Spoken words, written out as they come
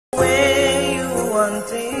one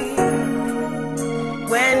thing.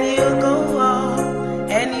 When you go up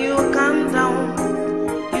and you come down,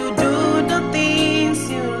 you do the things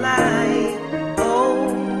you like. Oh,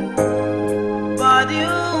 but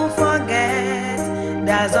you forget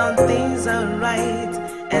that some things are right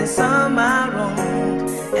and some are wrong,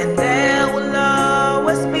 and they will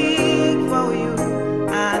always speak for you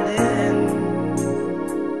at the end.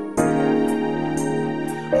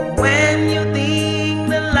 When you think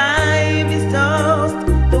the life is just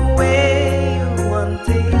the way you want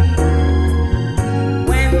it,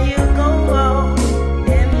 when you go up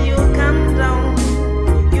and you come down,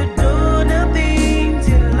 you do the things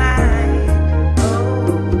you like. Oh,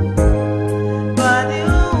 but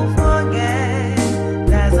you forget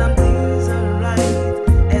that some things are right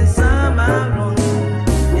and some are wrong,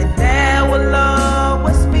 and they will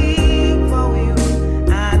always speak for you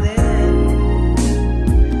at the end.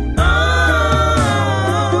 Oh,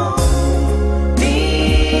 be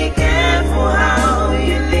careful how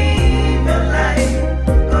you live your life,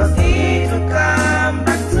 'cause it will come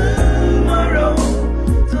back tomorrow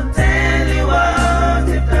to tell you what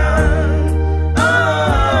you've done.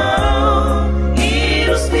 Oh, it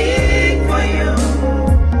will speak for you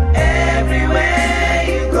everywhere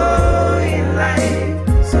you go in life.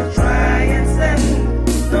 So try and stand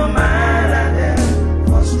no matter the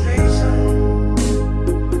frustration.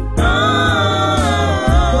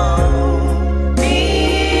 Oh, be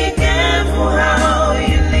careful how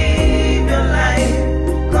you live your life,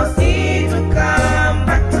 'cause it will come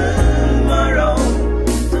back tomorrow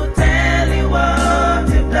to tell you what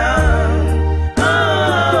you've done.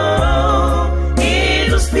 Oh, it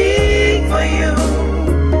will speak for you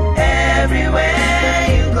everywhere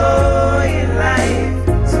you go in life.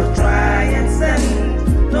 So try and stand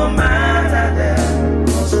no matter the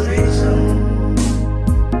frustration.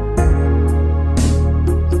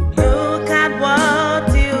 Look at what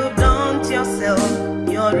you've done to yourself.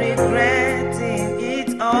 You're regretting it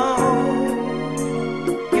all.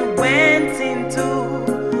 You went into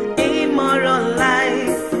immoral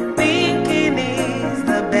life thinking it's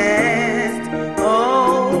the best.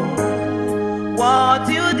 Oh, what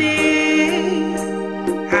you did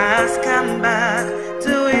has come back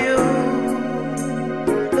to you.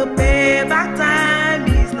 The payback time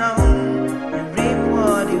is now. You reap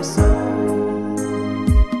what you sow.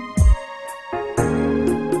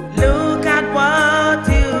 Look at what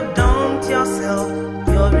you've done to yourself.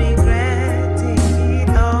 You're regretting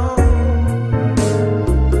it all.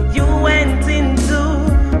 You went into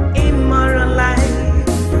immoral life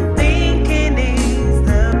thinking it's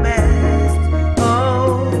the best. Oh,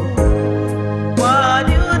 what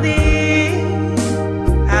you did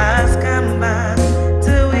has come back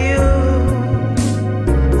to you.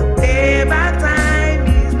 The payback time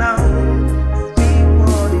is now. Reap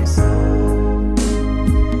what you sow.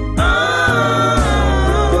 Oh,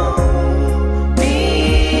 be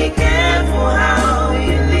careful how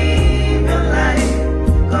you live your life,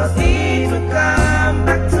 'cause it will come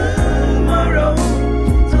back tomorrow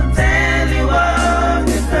to tell you what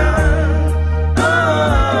you've done.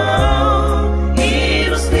 Oh, it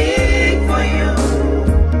will speak for you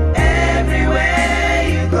everywhere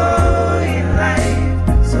you go in life.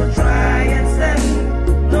 So try and stand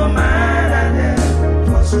no matter the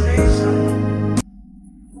frustration.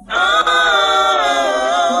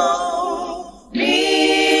 Oh, be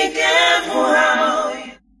careful how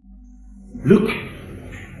you... Look,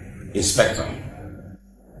 Inspector,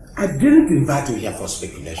 I didn't invite you here for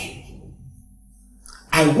speculation.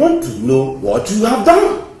 I want to know what you have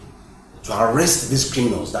done to arrest these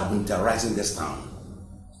criminals that have been terrorizing this town.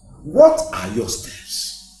 What are your steps?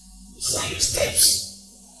 What are your steps?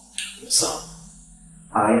 Sir,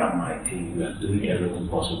 I and my team, we are doing everything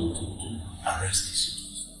possible to arrest these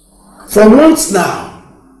people. For months now,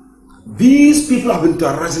 these people have been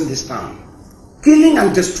terrorizing this town, killing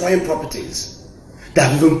and destroying properties. They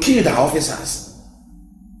have even killed our officers.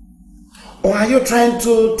 Or are you trying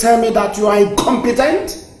to tell me that you are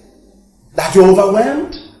incompetent? That you're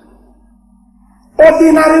overwhelmed?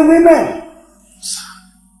 Ordinary women! Sir,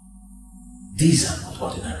 these are not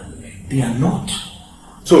ordinary women. They are not.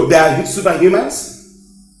 So they are superhumans?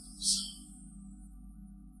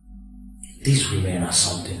 These women are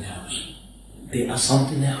something else. They are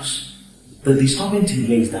something else. The disturbing thing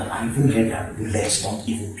here is that I even heard that bullets don't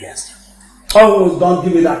even pierce them. Oh, don't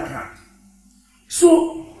give me that crap.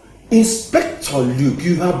 So, Inspector Luke,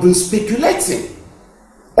 you have been speculating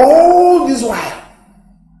all this while.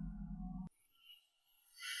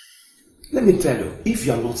 Let me tell you, if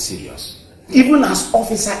you are not serious, even as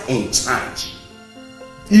officer in charge,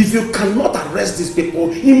 if you cannot arrest these people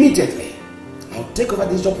immediately, I'll I'll take over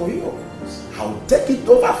this job for you. I'll take it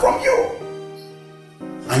over from you.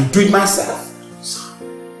 And do it myself. Sir,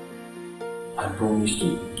 I promise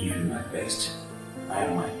to give you my best. I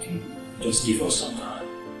and my team. Just give us some time.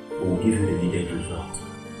 We will give you the needed result.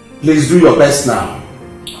 Please do your best now.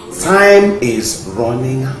 Time is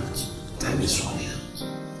running out. Time is running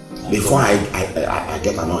out. Before I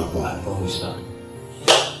get annoyed more. I promise that.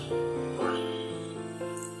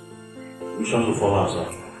 Which one to follow,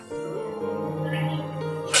 sir?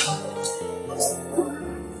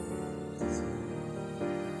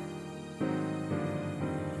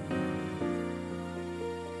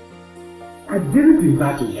 I didn't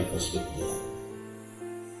invite you here for speaking.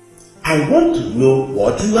 I want to know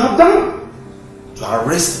what you have done to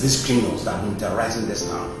arrest these criminals that have been terrorizing this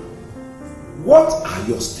town. What are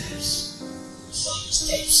your steps?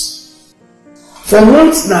 Steps. For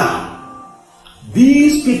months now,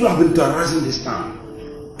 these people have been terrorizing this town,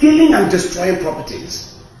 killing and destroying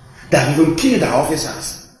properties that have even killed our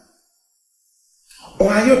officers.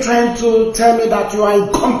 Or are you trying to tell me that you are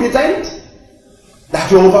incompetent?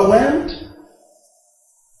 That you're overwhelmed?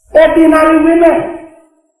 Ordinary women.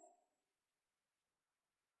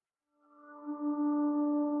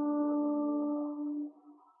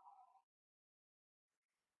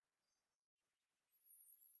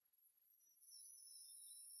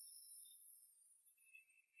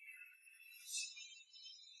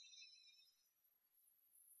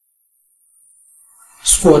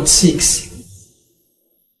 Squad 6.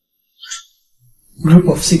 Group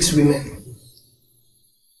of 6 women.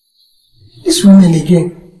 These women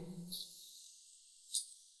again.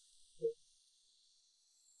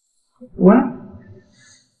 What?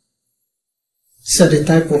 These are the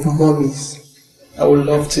type of mummies I would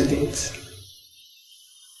love to date.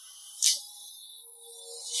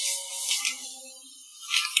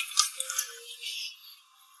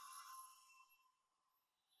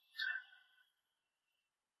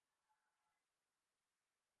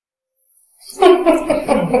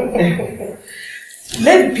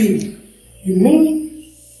 Let be. You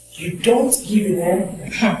mean you don't give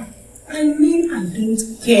them? I mean I don't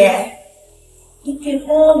care. They can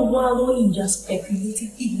all wallow in just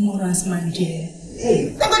speculative ignorance, my dear. Hey.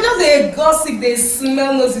 They go just they gossip, they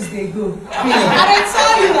smell noses, they go. I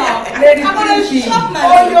tell you now. Lady I'm gonna Pinky. shop my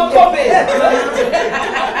Oh, your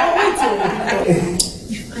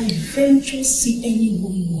If I venture see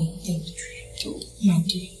anyone like them to my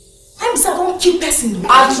dear, I'm sorry, I don't kill person.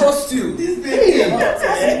 I trust you. This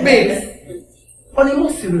babe. On a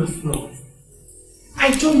more serious note,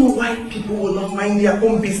 I don't know why people will not mind their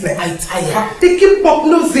own business. I tire. They keep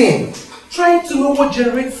pop-nosing, trying to know what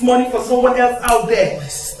generates money for someone else out there. My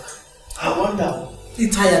sister, I wonder.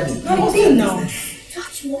 It tired me. No, now.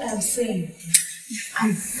 That's what I'm saying. If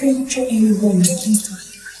I venture anyone with you,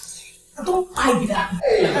 I don't buy with that.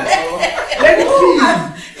 Let it be.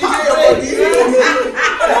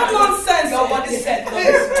 No nonsense. Nobody said no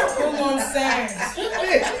nonsense.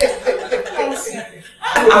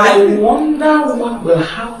 I wonder what will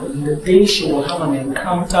happen the day she will have an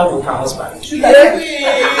encounter with her husband.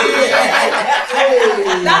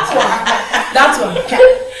 That's one.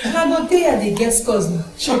 Now go there they get scores now.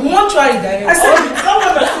 She won't try it direct. I said,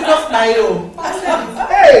 someone a serious nail.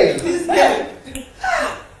 Hey, this guy.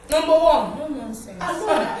 Number one, no nonsense.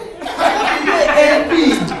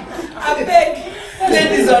 I beg.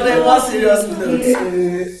 Ladies on a more serious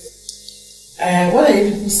note. What are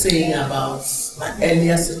you people saying about my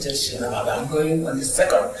earlier suggestion about I'm going on the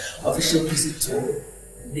second official visit to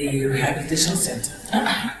the rehabilitation center?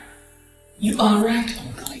 You are right,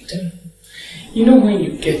 Uncle. You know, when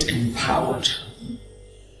you get empowered,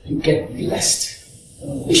 you get blessed.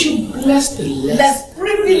 You should bless the less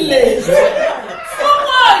privileged. Come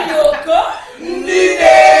on, Yoko.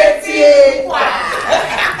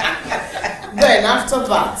 Then after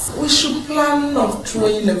that, we should plan of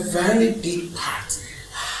throwing a very big party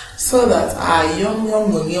so that our young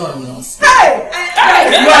money on us. Hey!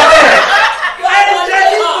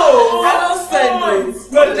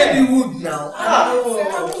 Not Jelly Wood now.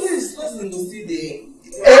 Please, listen to see the.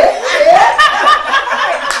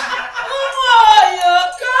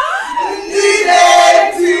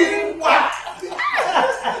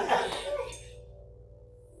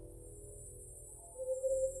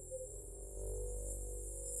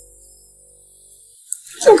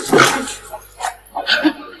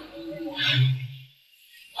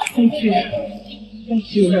 Thank you. Thank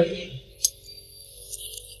you.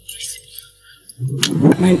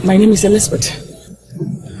 My name is Elizabeth.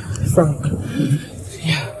 Frank.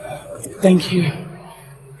 Yeah. Thank you.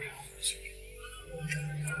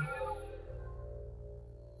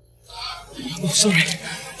 Oh, sorry.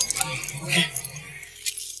 Okay.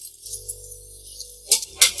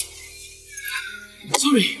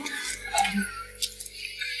 Sorry.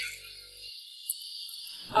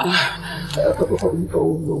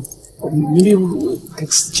 Maybe we'll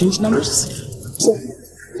exchange numbers?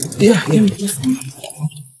 Yeah, give me this.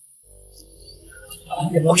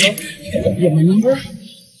 Okay. Yeah, my number?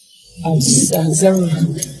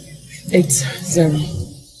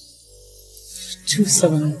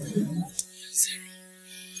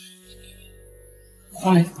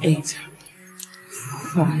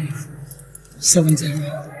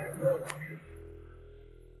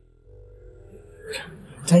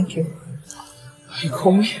 Thank you. You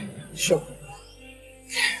call me? Sure.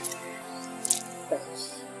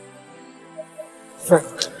 Frank.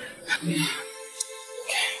 Yeah.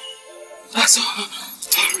 That's all. All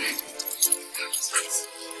right.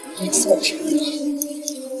 Thanks so much.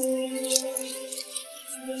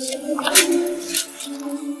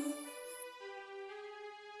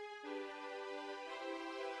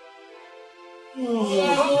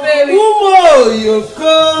 Umo, you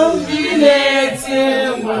come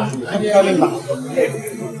I'm coming back.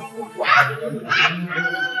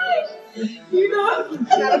 You know?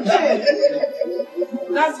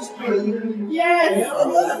 That's the story. Yes.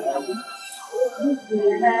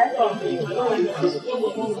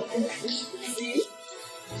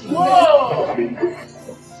 Whoa!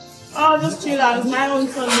 Oh, just chill out. It's my own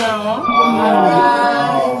son now.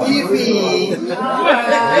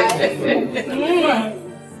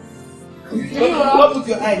 What was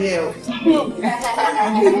your idea?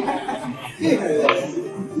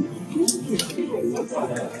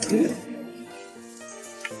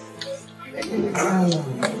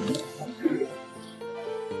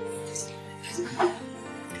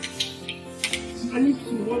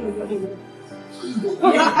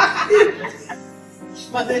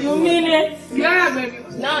 You mean it? Yeah, baby.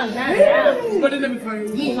 No. What did it for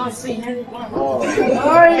you? You not seeing anyone. Oh,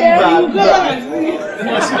 yeah, you good.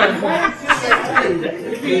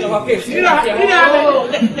 You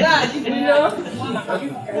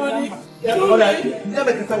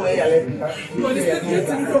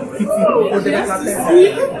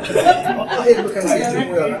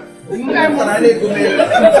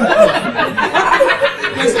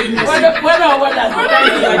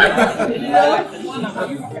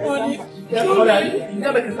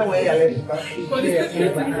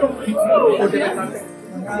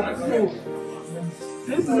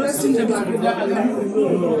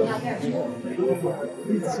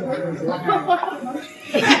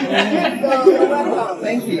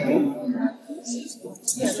Thank you.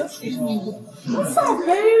 What's up,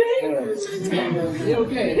 baby? You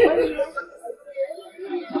okay?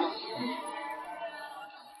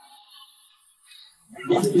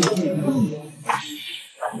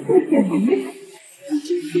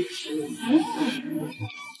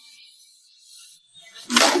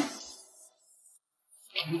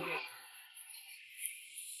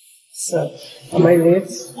 So, am I late?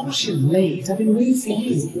 Oh, she's late. I've been waiting for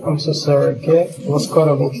you. I'm so sorry, okay? I was caught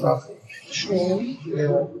up in traffic. Sure.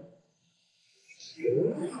 Yeah.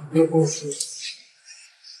 You're also.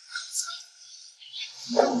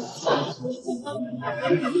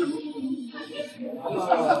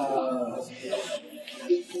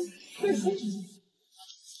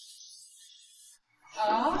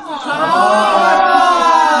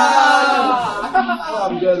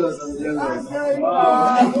 I'm jealous.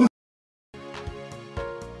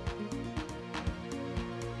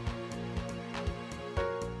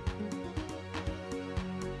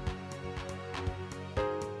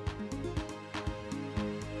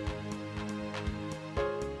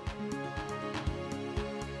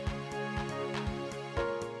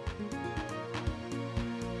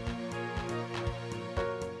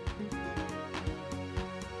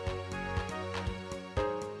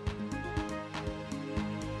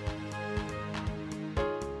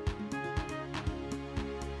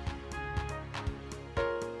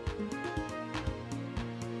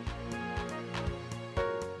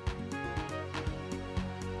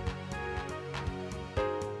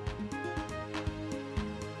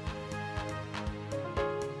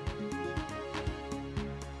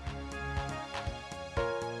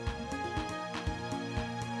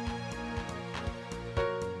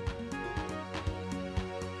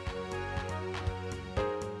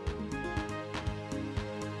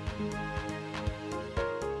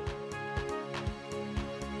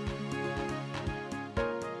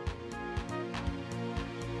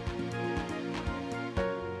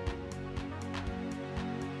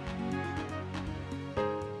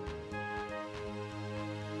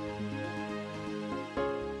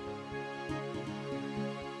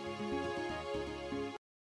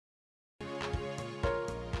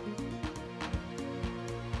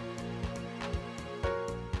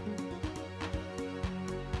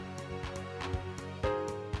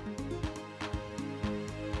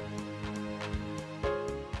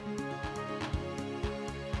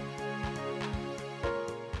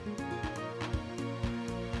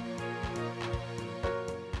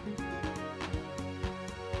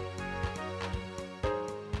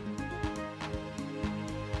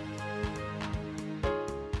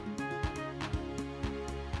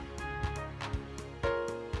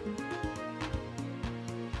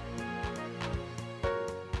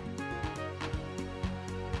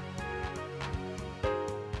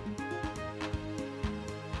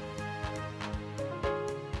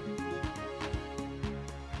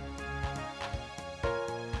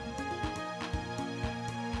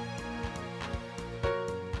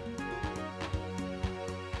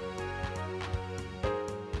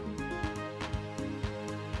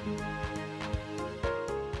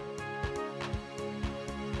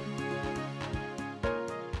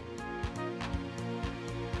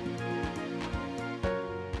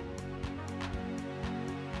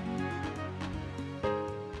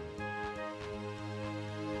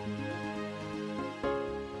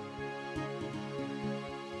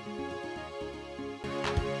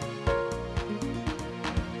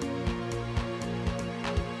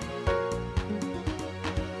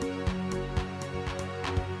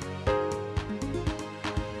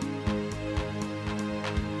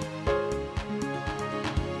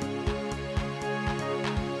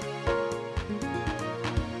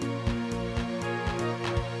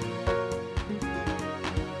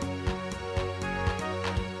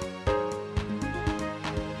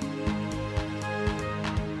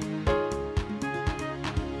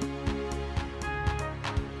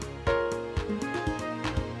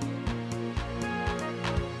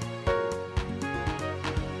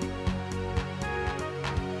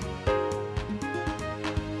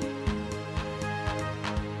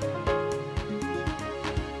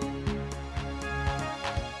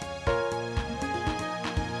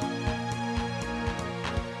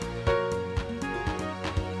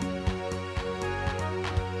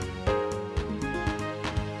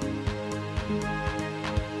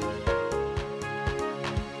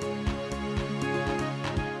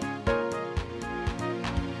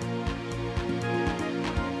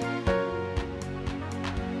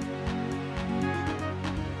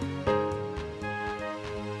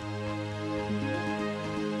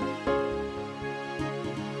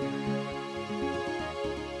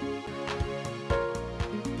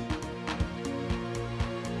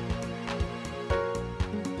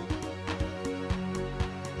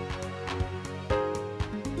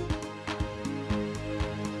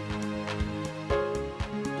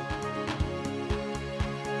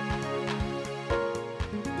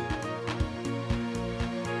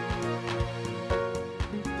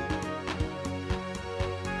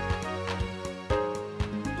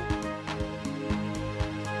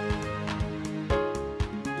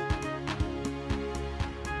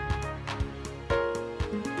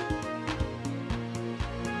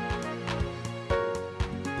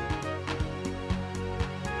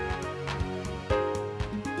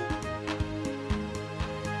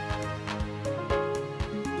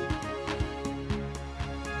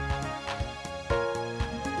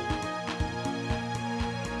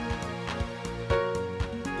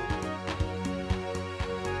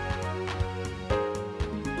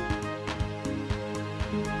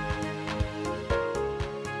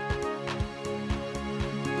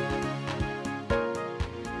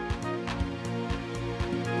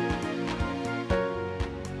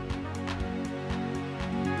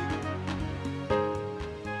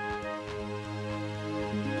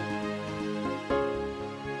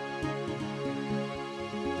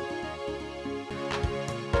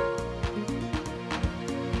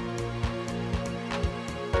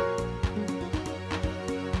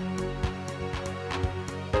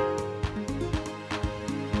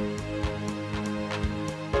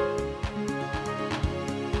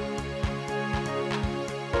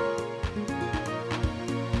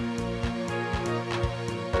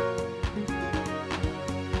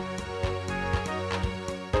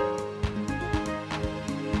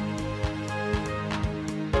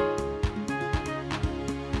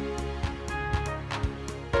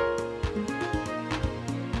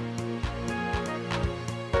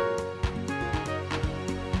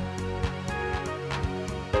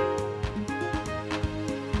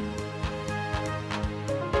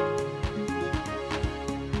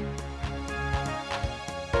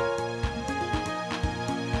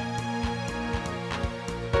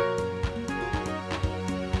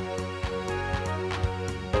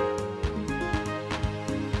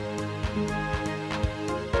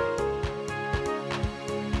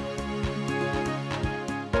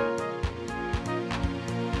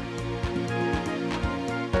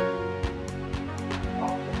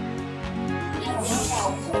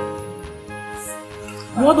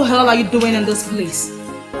 What the hell are you doing in this place?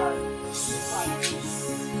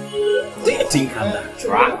 Do you think I'm that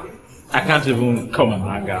drunk? I can't even come and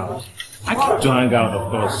hang out. I came to hang out,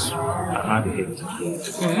 of course. I had a hit.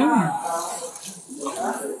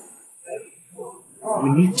 We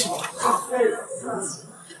need to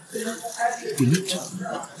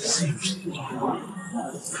seriously talk.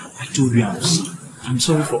 I told you I'm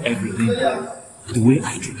sorry for everything. The way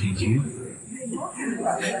I treated you.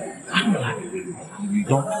 I'm like, you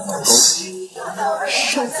don't go.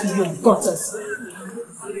 Shut your gutters.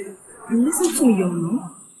 Listen to me, young man.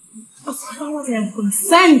 As far as I am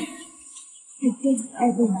concerned, I don't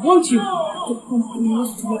ever want you to come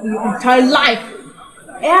close to me in your entire life.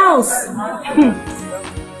 Else,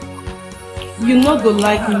 you're not gonna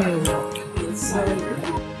like me. Sorry.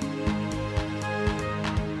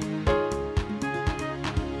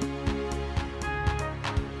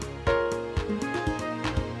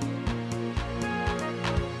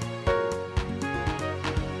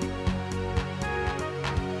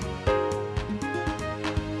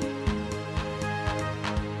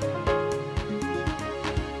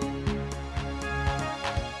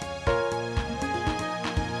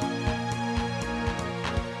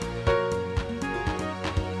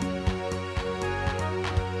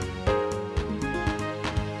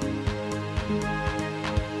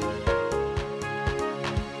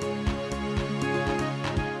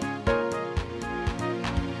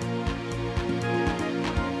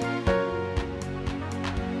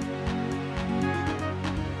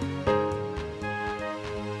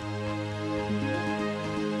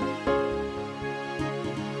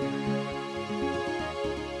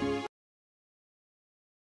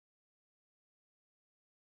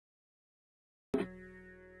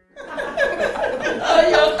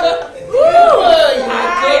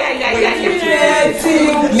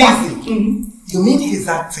 Lizzie, you mean he's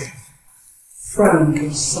acting? Frank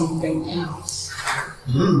is something else.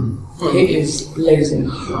 He is blazing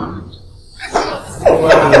hard.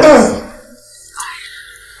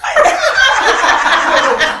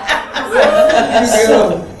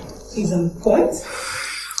 So, he's on point?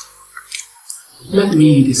 Let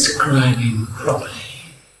me describe him properly.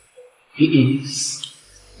 He is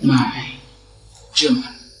my German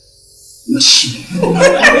machine.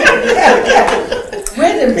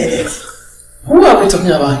 Wait a minute. Who are we talking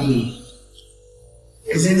about here?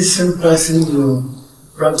 Is it the same person you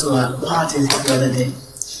brought to our party the other day?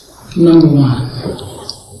 Number one,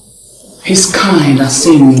 his kind are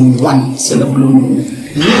seen once in a blue moon.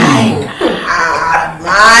 My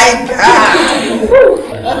God!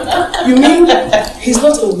 You mean he's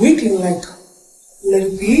not a weakling like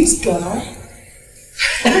this guy?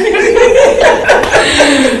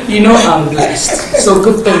 You know I'm blessed, so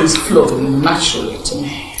good things flow naturally to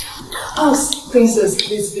me. Oh, princess,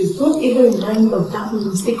 please, don't even remind me of that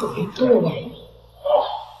mistake of a door.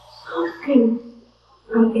 How can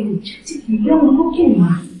an energetic young looking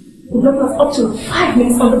man who left us up to 5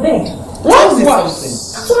 minutes on the bed? What is it?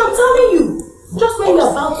 That's what I'm telling you. Just when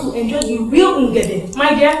you're about to enjoy the real ingredient,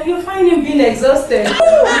 my dear, you'll find him being exhausted. You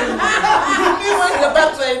mean when you're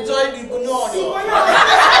about to enjoy the gunono? Wait.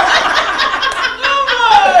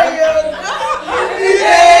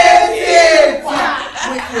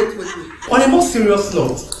 On a more serious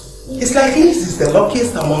note, it's like Liz is the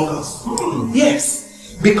luckiest among us.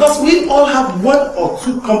 Yes, because we all have 1 or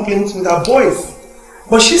 2 complaints with our boys,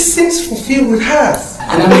 but she seems fulfilled with hers.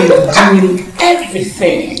 And I'm doing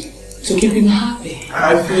everything to keep him happy.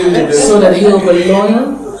 I feel it. So that he'll be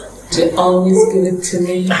loyal to always give it to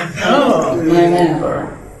me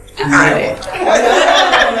whenever I'm ready.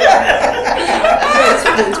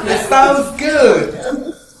 Sounds good.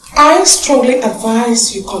 I strongly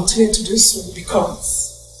advise you continue to do so,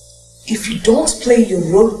 because if you don't play your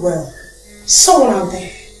role well, someone out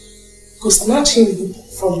there could snatch him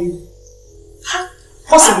from you.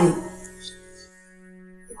 Possibly.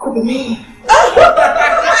 It could be me.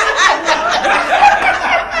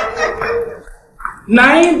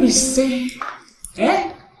 Now be say,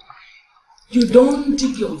 you don't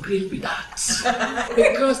dig your grave with that.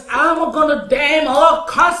 Because I'm gonna damn all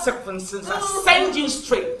consequences and send you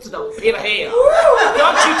straight to the pit of hell.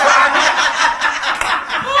 Don't you try me.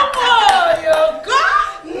 Oh, you got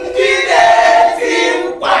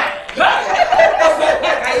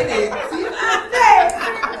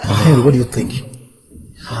Henry, what do you think?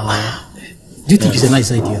 Do you think it's a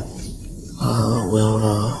nice idea?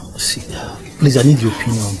 See, please, I need your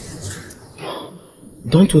opinion.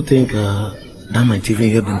 Don't you think that might even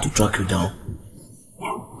help them to track you down?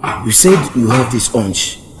 You said you have this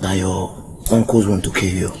hunch that your uncles want to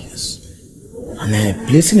kill you. Yes. And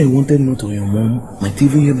placing a wanted note on your mom might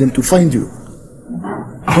even help them to find you.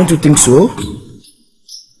 Don't you think so?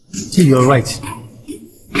 See, you're right.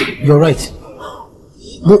 You're right.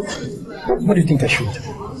 But what do you think I should?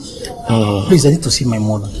 Please, I need to see my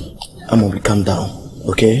mother. Amobi, calm down,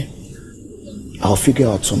 okay? I'll figure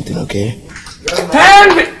out something, okay?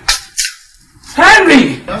 Henry!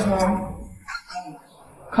 Henry! Yes, Mom.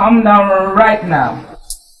 Come down right now.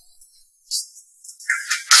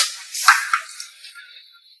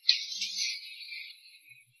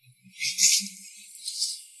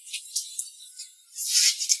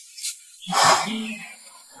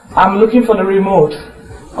 I'm looking for the remote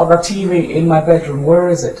of the TV in my bedroom. Where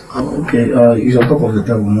is it? Okay, it's on top of the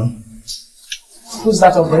table, no? Who's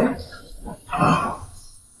that over there?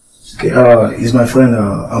 Okay, it's my friend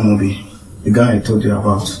Amobi, the guy I told you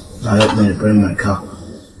about. I helped me repair my car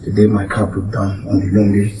the day my car broke down on the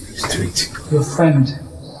lonely street. Your friend?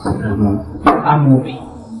 Amobi.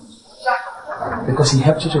 Because he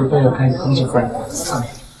helped you to repair your car, he becomes your friend. Come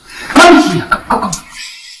here. Come here! Come.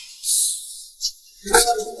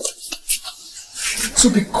 So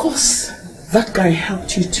because that guy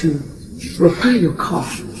helped you to repair your car,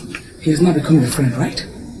 he has now become your friend, right?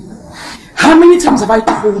 How many times have I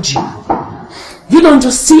told you, you don't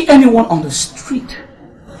just see anyone on the street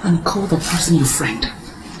and call the person your friend?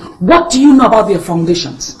 What do you know about their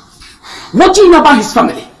foundations? What do you know about his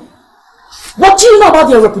family? What do you know about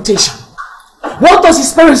their reputation? What does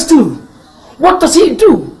his parents do? What does he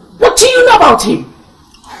do? What do you know about him?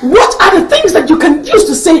 What are the things that you can use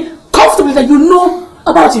to say comfortably that you know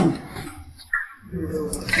about him?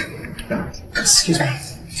 Excuse me.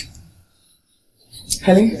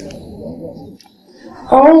 Helly?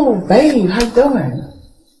 Oh, babe, how you doing?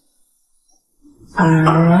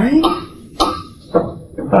 Alright.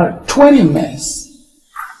 About 20 minutes.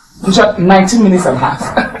 In short, 19 minutes and a half.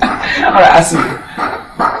 Alright, I'll see you.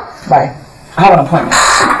 Bye. I have an appointment.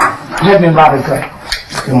 Help me rather quick.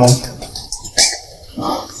 Come on.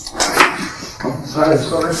 Sorry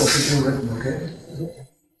for picking with me, okay?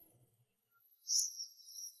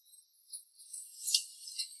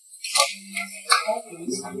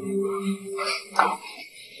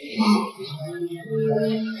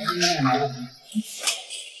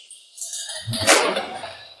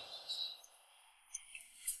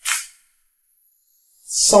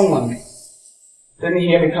 Someone didn't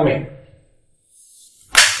hear me come in.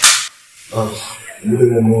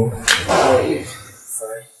 No. How are you?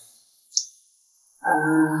 Sorry.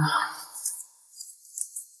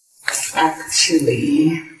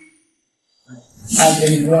 Actually, I've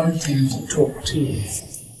been wanting to talk to you.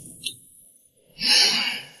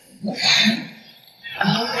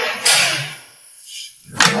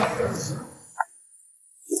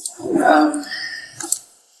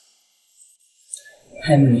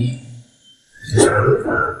 Henry,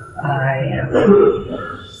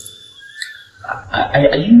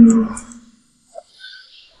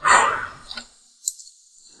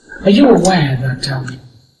 are you aware that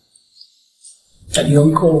that your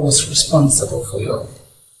uncle was responsible for your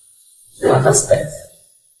father's death?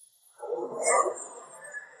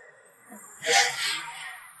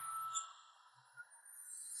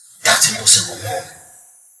 That's impossible, Mom.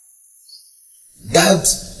 Dad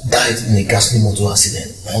died in a ghastly motor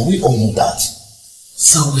accident, and we all know that.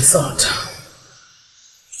 So we thought.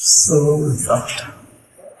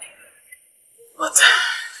 But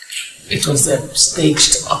it was a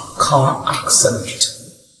staged car accident.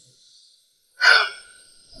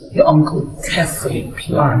 Your uncle carefully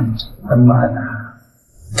planned the murder.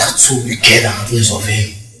 That's so wicked and heartless of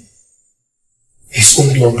him. His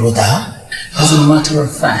own blood brother? As a matter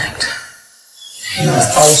of fact, he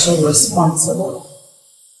was also responsible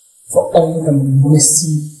for all the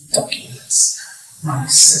missing documents, my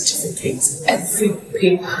certificates, every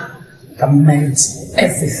paper that meant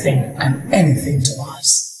everything and anything to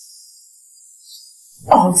us.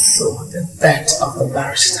 Also, the death of the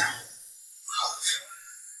barrister.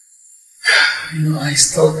 You know, I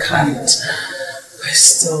still find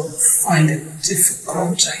it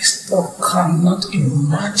difficult. I still cannot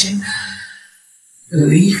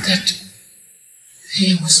believe that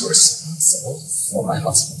he was responsible for my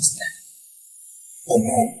husband's death. Oh,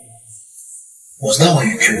 Mom. Was that why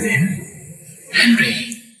you killed him?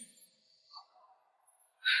 Henry.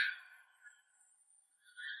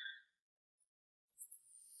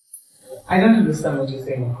 I don't understand what you're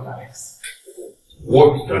saying, Uncle Alex.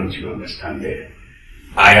 What don't you understand there?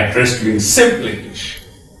 I addressed you in simple English,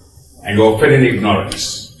 and you're feigning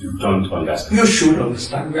ignorance. You don't understand. You should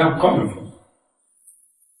understand where I'm coming from.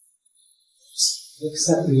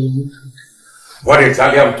 Exactly. What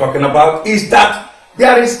exactly I'm talking about is that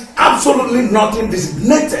there is absolutely nothing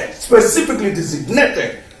designated, specifically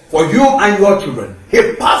designated for you and your children.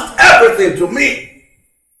 He passed everything to me.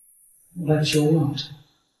 That's your word.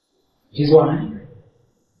 His wife?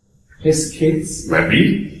 His kids?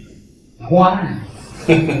 Maybe. Why?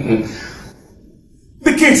 The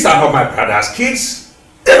kids are not my brother's kids.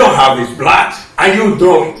 They don't have his blood, and you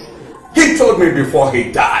don't. He told me before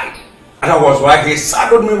he died, and that was why he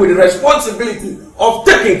saddled me with the responsibility of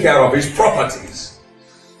taking care of his properties.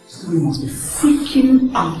 You must be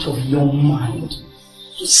freaking out of your mind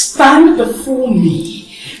to stand before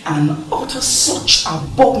me and utter such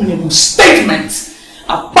abominable statements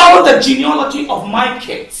about the genealogy of my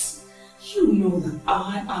kids. You know that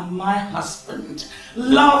I and my husband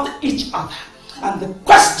loved each other, and the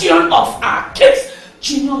question of our kids'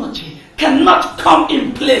 genealogy cannot come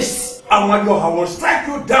in place. And when I will strike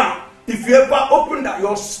you down if you ever open that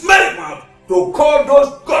your smelly mouth to call those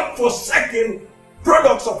God-forsaken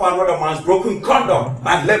products of another man's broken conduct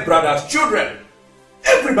my late brother's children.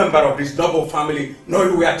 Every member of this noble family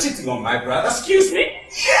knows we are cheating on my brother. Excuse me?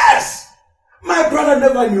 Yes! My brother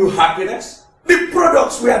never knew happiness. The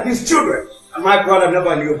products were these children. And my brother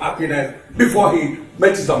never knew happiness before he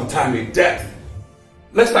met his untimely death.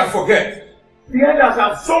 Lest I forget, the elders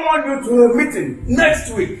have summoned you to a meeting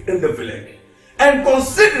next week in the village. And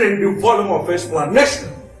considering the volume of explanation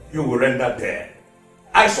you will render there,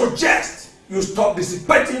 I suggest you stop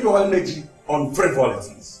dissipating your energy on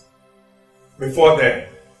frivolities. Before then,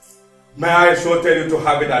 may I so tell you to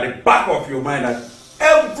have it at the back of your mind that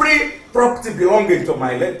every property belonging to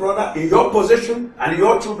my late brother in your possession and in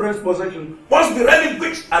your children's possession must be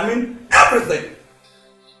relinquished. I mean, everything.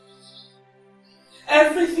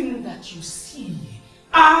 Everything that you see,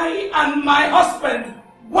 I and my husband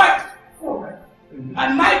worked for it.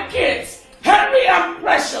 And my kids, Henry and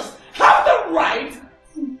Precious, have the right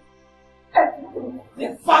to everything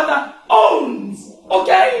their father owns,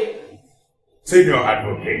 okay? Senior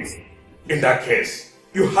advocate, in that case,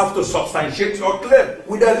 you have to substantiate your claim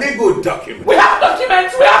with a legal document. We have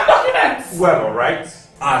documents! We have documents! Well, alright.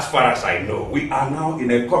 As far as I know, we are now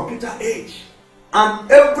in a computer age.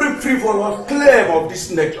 And every frivolous claim of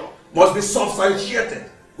this nature must be substantiated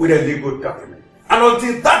with a legal document. And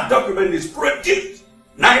until that document is produced,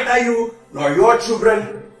 neither you nor your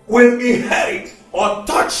children will inherit or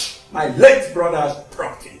touch my late brother's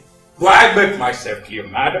property. Do I make myself clear,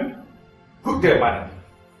 madam? Good day, madam.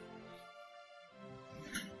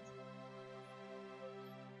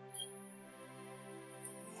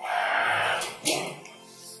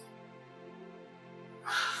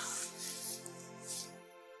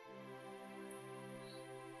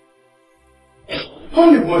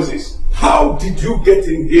 Holy Moses, how did you get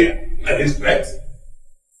in here, Elizabeth?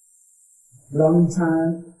 Long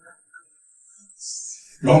time.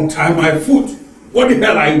 Long time, my foot. What the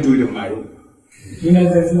hell are you doing in my room? You know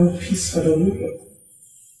there's no peace for the wicked.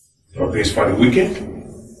 No peace for the wicked?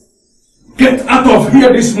 Get out of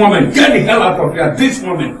here this moment. Get the hell out of here this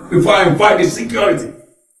moment before I invite the security.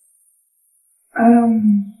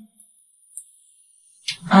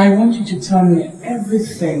 I want you to tell me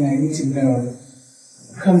everything I need to know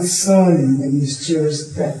concerning the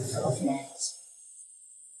mysterious death of my husband,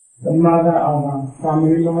 the mother of our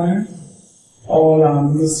family lawyer, all our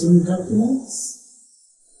missing documents,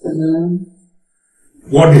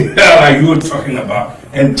 What the hell are you talking about?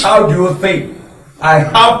 And how do you think I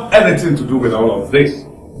have anything to do with all of this?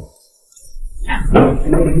 You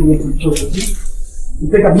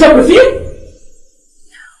think I'm joking with you?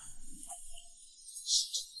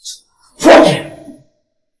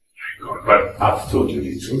 But I've told you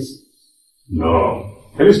the truth. No.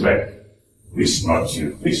 Elizabeth, it's not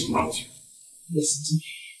you. It's not you. Listen to me.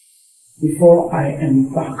 Before I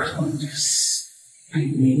embarked on this, I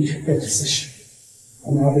made a decision.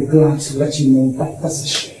 And I'll be glad to let you know that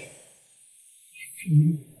decision. If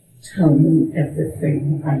you tell me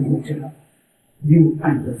everything I need to know, you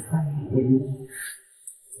and your family will live.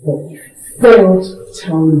 But if you fail to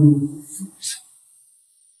tell me the truth,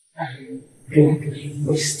 I will gladly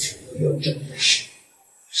waste your generation.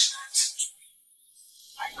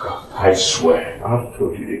 My God, I swear, I've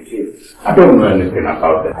told you the truth. I don't know anything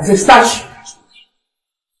about that. As a statue.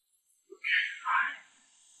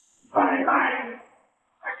 I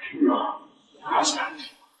killed your husband.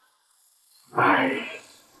 I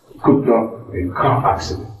cooked up a car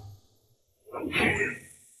accident. Okay.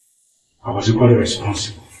 I was equally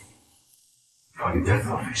responsible for the death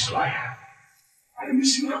of his lawyer and the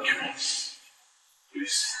missing documents.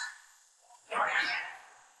 Please, forgive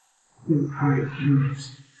me.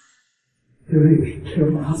 You really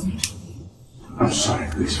killed my husband? I'm sorry,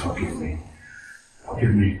 please forgive me.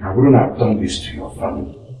 Forgive me. I wouldn't have done this to your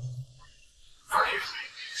family. Forgive me,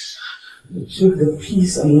 please. You took the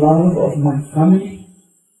peace and love of my family.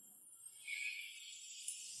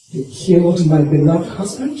 You killed my beloved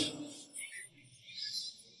husband.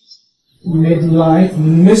 You made life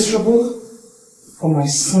miserable for my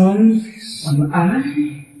son and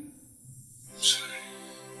I.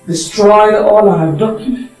 Destroyed all our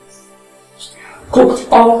documents. Cooked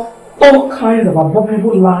up all kinds of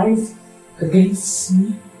abominable lies against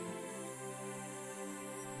me.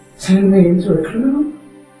 Turned me into a criminal.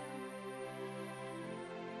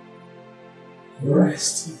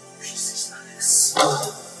 Rest in peace, Alex.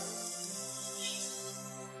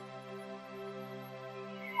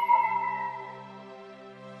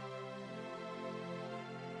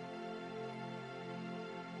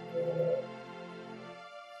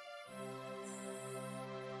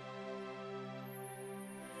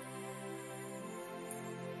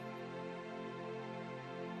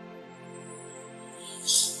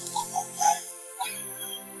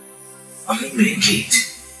 I'm not being kid.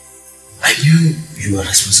 I knew you were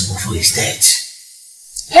responsible for his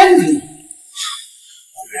death. Envy!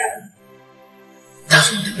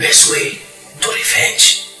 That's not the best way to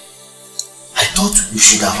revenge. I thought we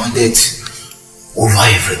should have handed over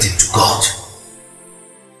everything to God.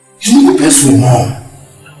 You know the best way, Mom.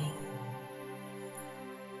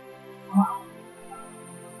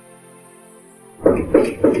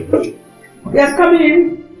 Yes, come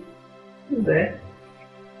in. Who's there?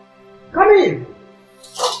 Come in.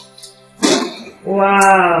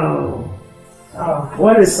 Wow. Oh,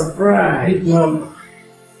 what a surprise. Mom.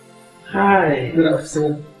 Hi. Good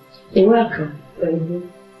afternoon. You're welcome.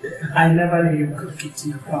 I never knew you could keep to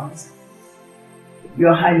your promise.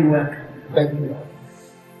 You're highly welcome. Thank you.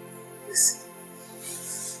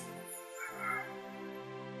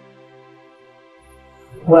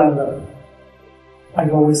 Well, I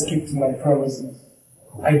always keep to my promises.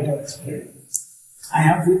 I don't fail. I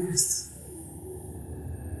have witnessed.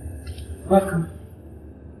 Welcome.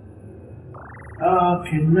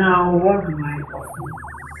 Okay, now what do I offer?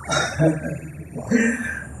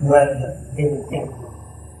 Well,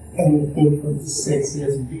 anything for the 6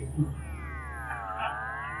 years before.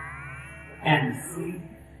 And free.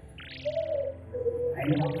 I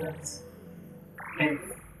know that. And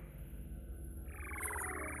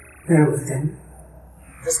everything.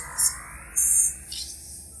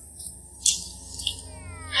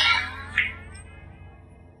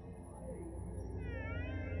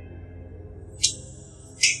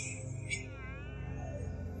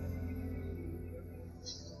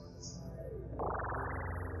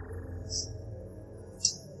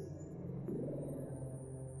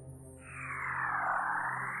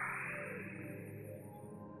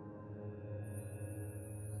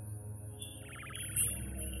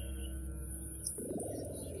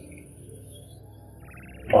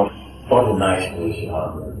 What a nice place you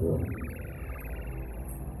have in the room.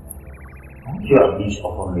 You have these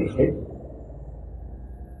upon me, eh?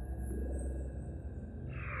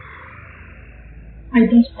 I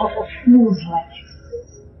don't offer fools like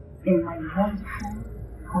you in my wonderful,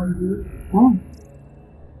 hungry home.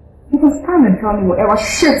 Because time and tell me whatever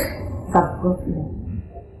shit that brought you there.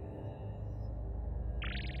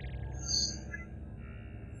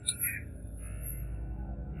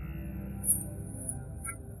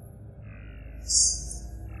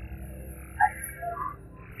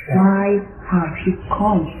 Why have you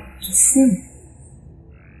come to see?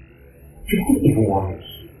 You don't even want me.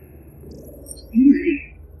 Easy.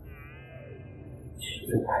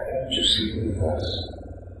 So I want to see you because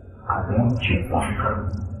I want you back.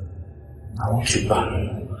 I want you back in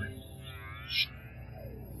my life.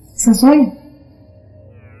 Since when?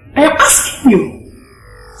 I am asking you.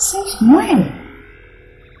 Since when?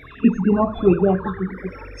 It did not play your part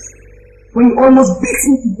when you almost beat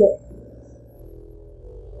me to death.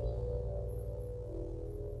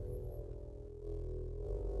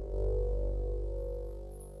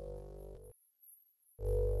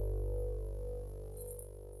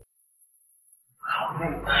 How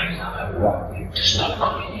many times have I warned you to stop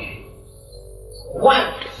coming here? Why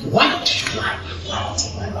do you like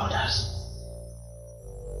wanting my orders?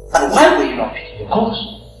 And why were you not picking your calls?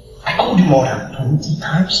 I called you more than 20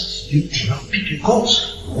 times. You did not pick your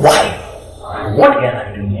calls. Why? What the hell are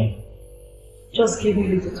you doing here? Just give me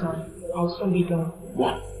a little time. I'll soon be done.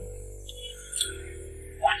 What?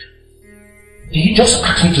 Did you just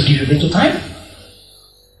ask me to give you a little time?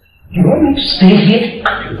 You want me to stay here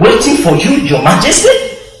and be waiting for you, Your Majesty?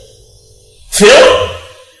 Phil?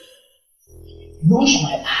 Close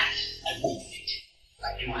my eyes and wait,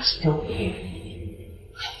 but you are still here.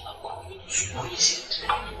 I'm not going to squeeze it.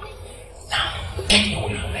 Now, get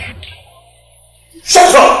away from me.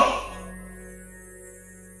 Shut up!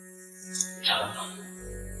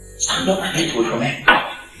 Stand up and get away from her.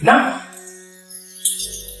 Now!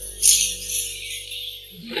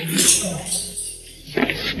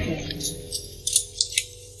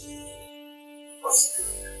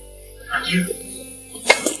 And you?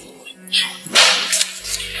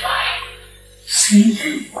 See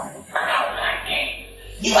you around again.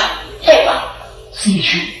 If I ever see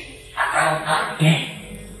you around again,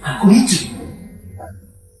 I'm going to.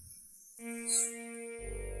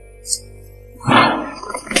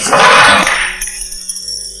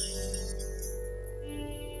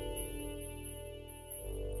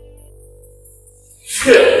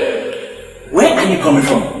 Where are you coming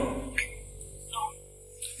from?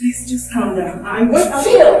 Please just calm down. I won't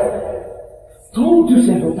feel. Don't do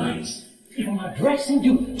several times. If I'm addressing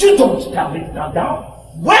you, you don't tell me to calm down.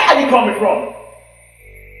 Where are you coming from?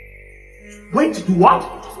 Wait to do what?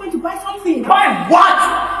 I just went to buy something. Buy what?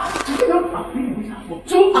 You know I've been with her for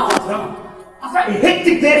 2 hours now. After a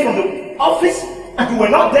hectic day from the office, and you were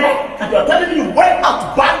not there, and you are telling me you went out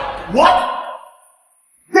to buy what?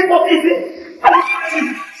 Then what is it? Are you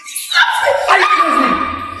crazy? Are you crazy?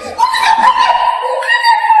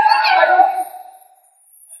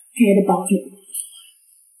 Forget about it.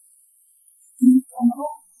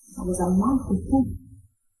 I was allowed to go.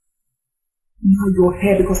 Now you're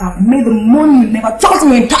here because I've made the money you never thought in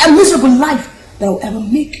your entire miserable life that I'll ever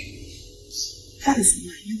make. That is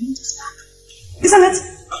why you understand. Isn't it?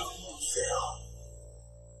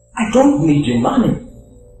 I don't need your money.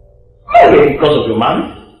 I'm here because of your money.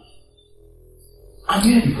 I'm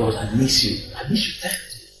here because I miss you. I miss you that.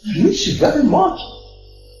 I miss you very much.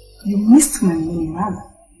 You missed my money, rather.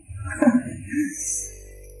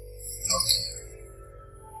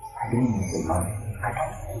 I don't need your money. I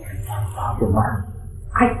don't need your money.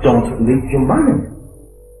 I don't need your money.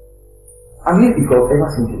 I'm here because ever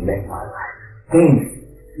since you left my life, things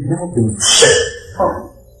have never been shit.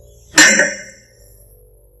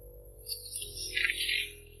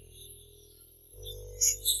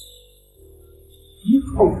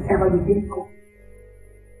 Wherever you didn't go.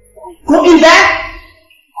 Go in there!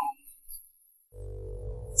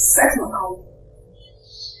 Set my out.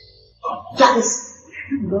 Janice!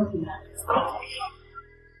 Don't do that.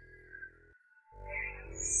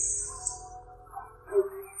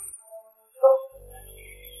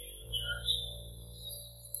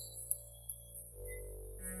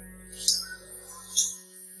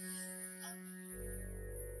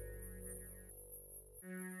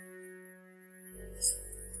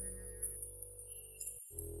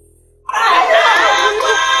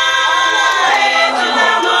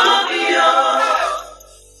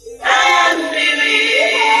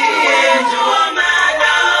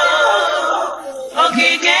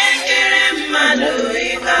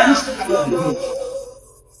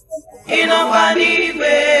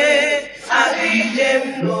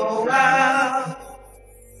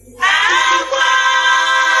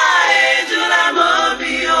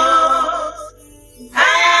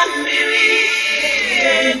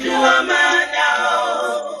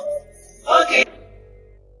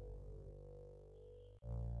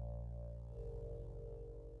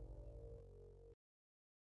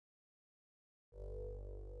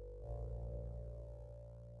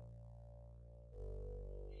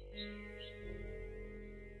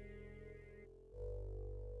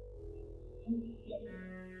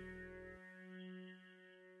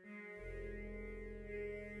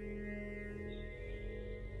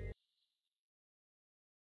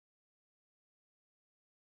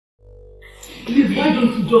 Please, why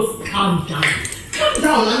don't you just calm down? Calm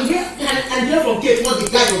down and hear from Kate what the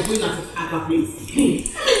guy was doing at her place.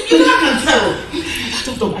 You know I can tell.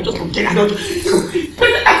 I just don't get it. But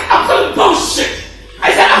that's absolute bullshit. I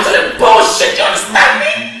said absolute bullshit, you understand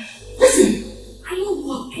me? Listen, I know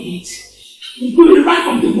what Kate is doing right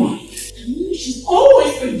from the one. She's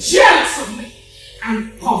always been jealous of me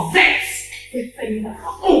and covets everything that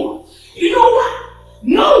I own. You know what?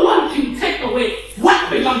 No one can take away what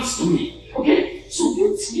belongs to me. Okay? So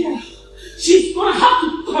this year, she's gonna have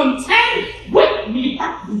to contend with me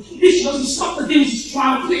if she doesn't stop the game she's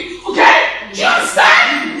trying to play. Okay? Do you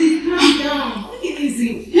understand? Please calm down. Take it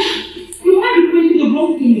easy. You might be doing the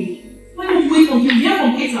wrong thing. Why don't you wait until you hear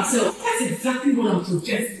from Kate herself? That's exactly what I'm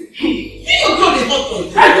suggesting. You don't know the hot one.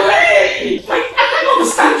 I can't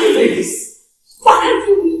understand you ladies. What have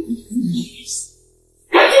you been doing years?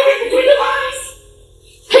 Can you read between the lines?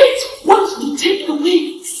 Kate wants to take away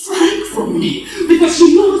Frank from me because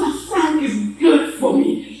she knows that Frank is good for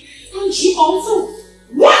me. And she also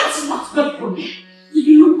wants what's good for me.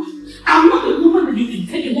 You know, I'm not the woman that you can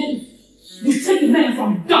take a man. You take a man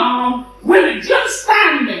from down women. Just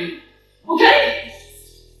stand me. Okay?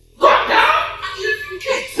 Go down and you can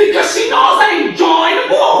get because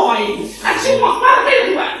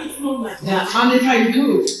And if I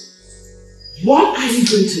do, what are you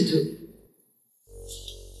going to do?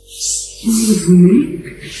 With me?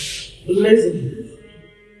 Listen,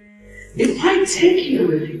 if I take you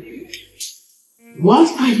with me, what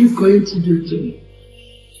are you going to do to me?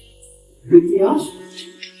 Yes?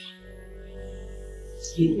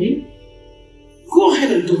 Go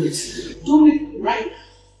ahead and do it. Do it right now.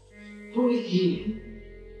 Do it here.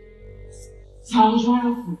 Sounds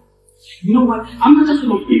wonderful. You know what? I'm not just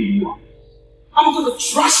going to beat you up. I'm going to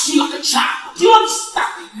trust you like a child. Do you understand?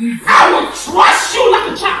 I will trust you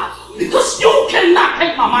like a child. Because you cannot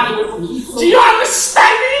take my money away from me. Do you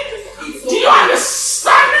understand me? Do you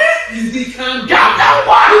understand me? You can't. Calm down,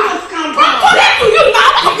 what? I'm talking to you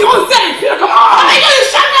now. I'm going to say it. Come on. I'm going to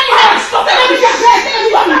shut my mouth. Stop it.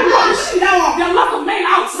 There are lots of men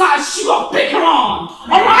outside you are picking on.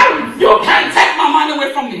 Alright? You can't take my money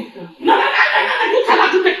away from me. No. You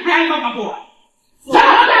cannot do that. I love my boy. What am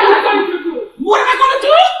I going to do? What am I going to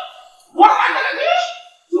do? What am I going to do?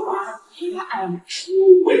 I am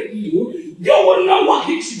true with you. You will know what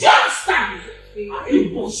it is. Do you understand? You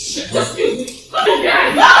bullshit. Just you. Oh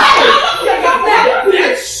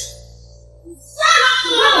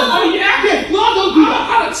yeah? No, don't do that.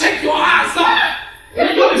 I'm gonna take your eyes off.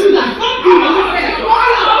 Don't do that. Don't do that.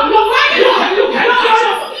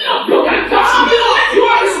 You can touch me. You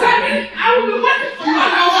understand me? I will be waiting for you.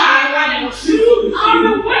 I am true. I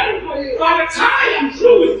will be waiting for you. By the time I am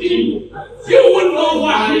through with you, you will know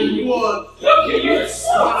what you want. Look at you,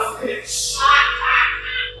 son of a bitch.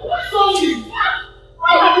 What's wrong with you?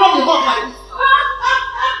 Why have you brought me like this?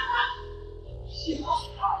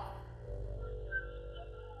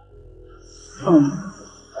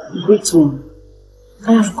 Great one. I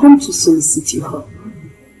have come to solicit your help.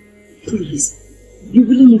 Please, you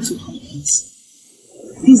really need to help us.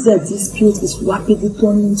 This dispute is rapidly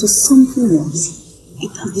turning into something else.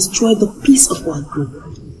 It has destroyed the peace of our group.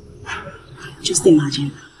 Just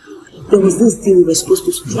imagine, there was this deal we were supposed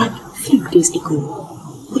to strike 3 days ago,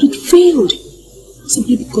 but it failed,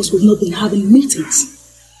 simply because we've not been having meetings.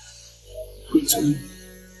 Great one,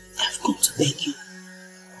 I've come to beg you.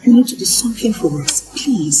 You need to do something for us,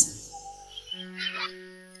 please.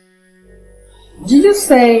 Did you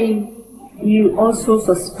say you also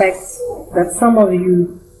suspect that some of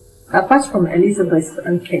you, apart from Elizabeth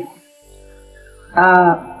and Kate,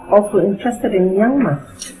 are also interested in young man?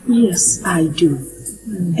 Yes, I do.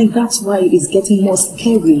 And that's why it's getting more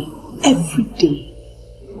scary every day.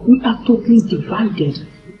 We are totally divided.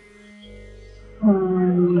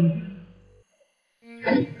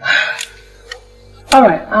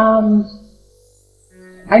 Alright,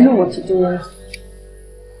 I know what to do.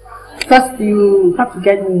 First, you have to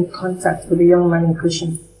get me in contact with the young man in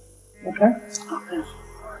question. Okay? Okay.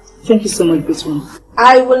 Thank you so much, Between.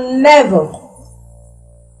 I will never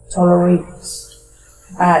tolerate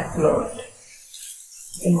bad blood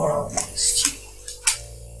immoral against you.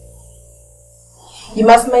 You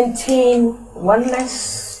must maintain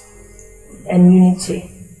oneness and unity,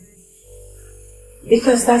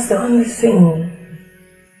 because that's the only thing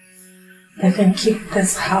that can keep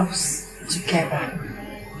this house together.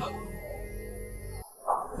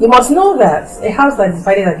 You must know that a house that is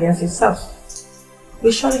divided against itself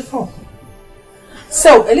will surely fall.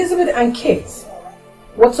 So, Elizabeth and Kate,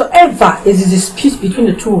 whatsoever is the dispute between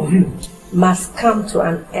the two of you must come to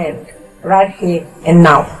an end right here and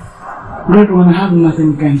now. Great one, I have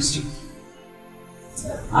nothing against you.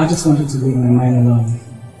 I just wanted to leave my mind alone.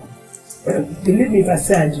 Believe me if I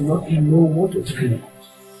say I do not know what to do.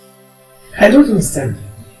 I don't understand.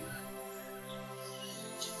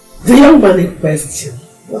 The young man in question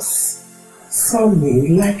saw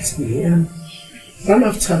me, liked me, and ran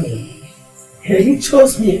after me. And he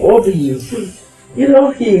chose me over you. You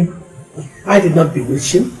know him. I did not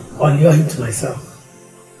bewitch him or lure him to myself.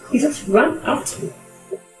 He just ran after me.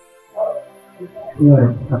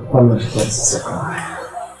 No, apologize.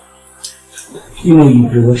 You know you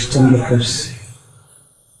bewitched him because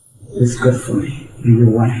it's good for me. You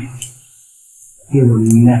know why? He will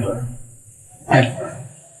never, ever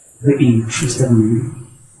be interested in you.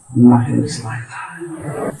 Not in his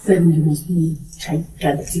lifetime. Then you must be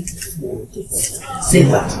gigantic fool. Say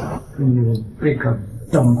that. Then you will break up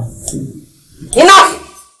dumb fool. Enough!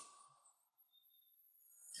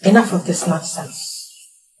 Enough of this nonsense.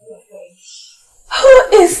 Who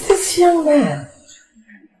is this young man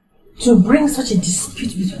to bring such a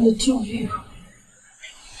dispute between the two of you?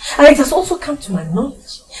 And it has also come to my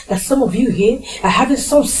knowledge that some of you here are having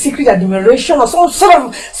some secret admiration or some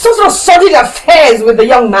sort of sordid affairs with the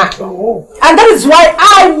young man. Oh. And that is why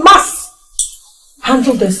I must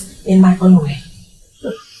handle this in my own way.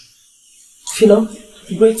 Philo,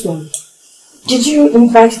 great one. Did you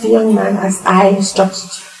invite the young man as I instructed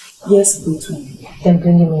you? Yes, Bruton. Then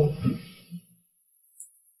bring him in.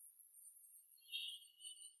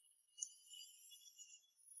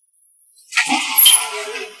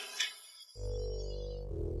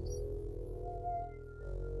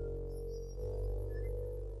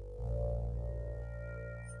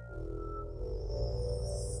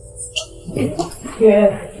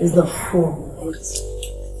 Here is the phone.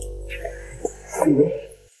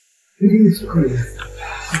 Please, please.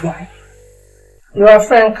 Why? You are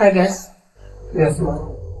Frank, I guess? Yes,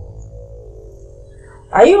 ma'am.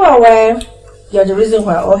 Are you aware you're the reason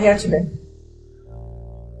we're all here today?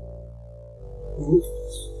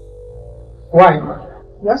 Why, ma'am?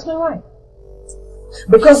 You ask me why?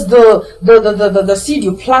 Because the seed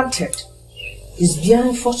you planted is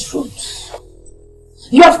bearing first fruit.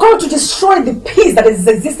 You have come to destroy the peace that is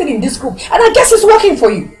existing in this group, and I guess it's working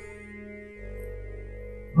for you.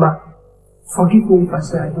 Ma, forgive me if I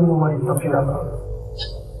say I don't know what you're talking about.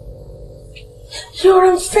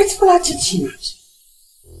 Your unfaithful attitude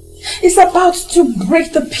is about to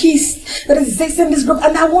break the peace that exists in this group,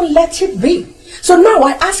 and I won't let it be. So now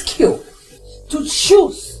I ask you to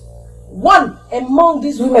choose one among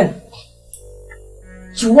these women.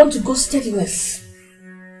 You want to go steadiness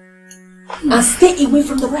and stay away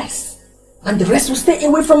from the rest, and the rest will stay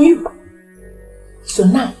away from you. So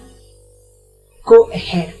now, go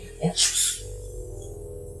ahead and choose.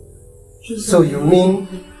 So you mean?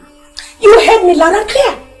 You heard me loud and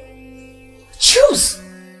clear. Choose.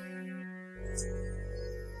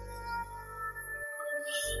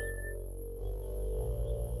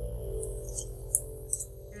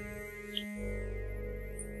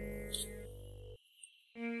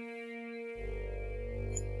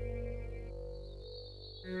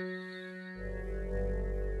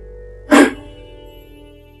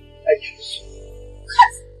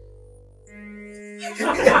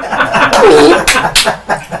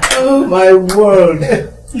 Oh my word!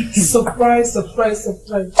 Surprise, surprise,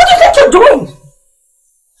 surprise. What do you think you're doing?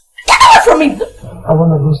 Get away from me! I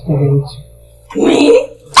want to go stay with you. Me?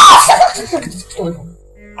 Oh,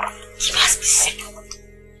 you must be sick.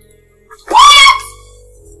 What?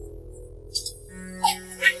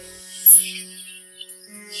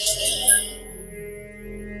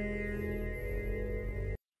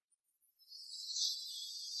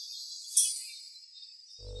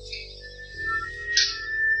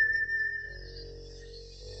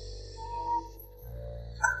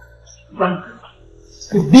 Frank,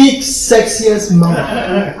 the big, sexiest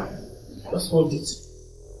man. Just hold it.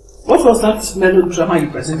 What was that melodrama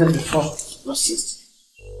you presented before last yesterday?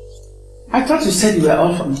 I thought you said you were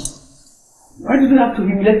all for me. Why did you have to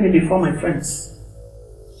humiliate me before my friends?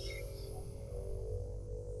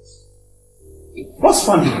 What's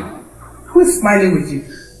funny? Who is smiling with you?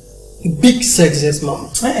 The big, sexiest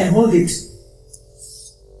man. Hold it.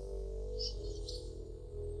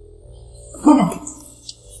 Mama,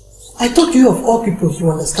 I thought you of all people to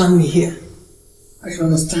understand me here. I should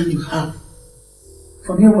understand you how.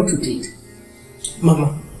 Forget what you did.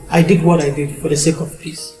 Mama, I did what I did for the sake of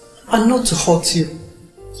peace. And not to hurt you.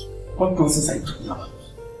 What nonsense are you talking about?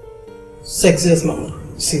 Sexiest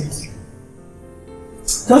mama, sit.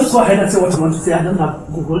 Just go ahead and say what you want to say. I don't have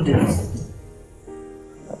the whole day.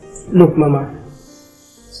 Look, Mama.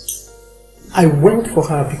 I went for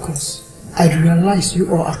her because I realized you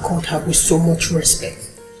all accord her with so much respect.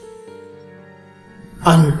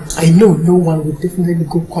 And I know no one will definitely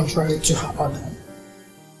go contrary to her order.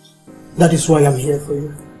 That is why I'm here for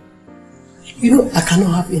you. You know, I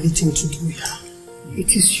cannot have anything to do with her.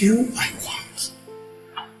 It is you I want.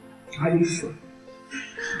 Are you sure?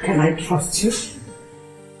 Can I trust you?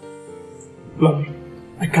 Mama,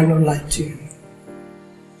 I cannot lie to you.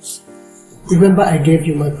 Remember, I gave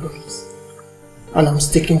you my promise. And I'm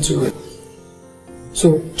sticking to it.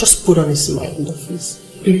 So, just put on a smile on the face,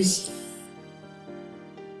 please.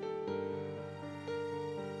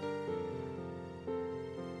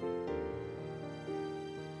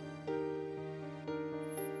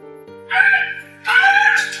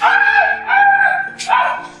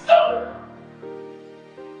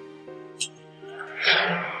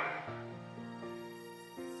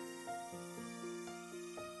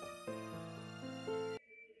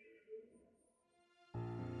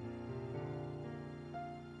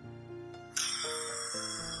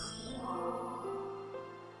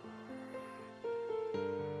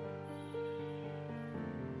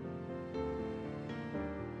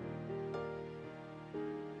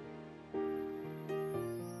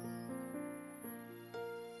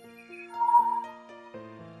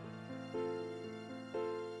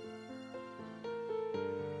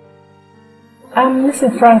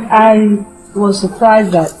 Listen, Frank, I was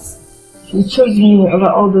surprised that you chose me over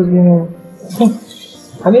all those women.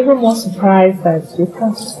 I'm even more surprised that you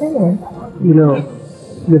can't sing. You know,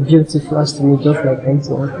 you're beautiful as to me, just like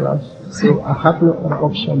anything else. So I have no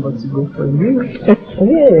option but to go for you.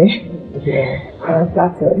 Really? Yeah. I'm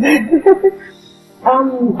flattered.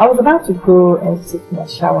 I was about to go and take my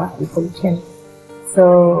shower before you came.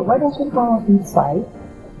 So why don't you go inside?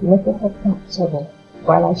 Let us have comfortable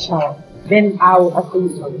while I shower. Then I'll offer you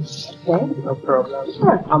something. Okay? No problem.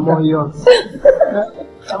 Sure. I'm all yours.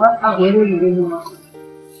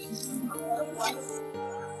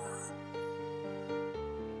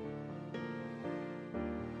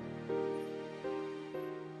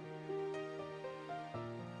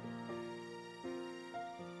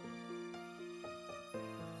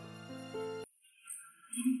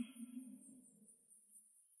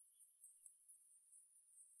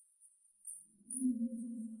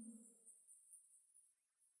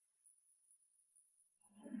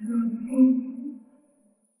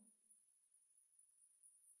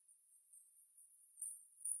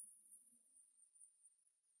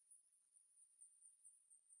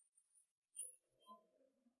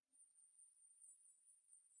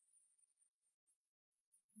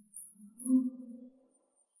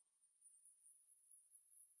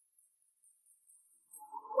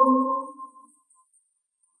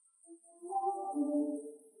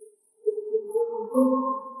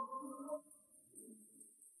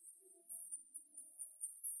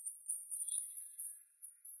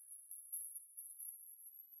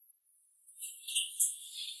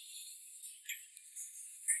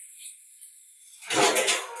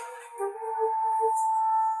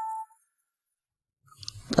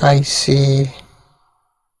 I see.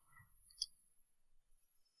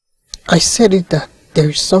 I said it that there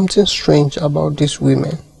is something strange about these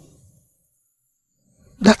women.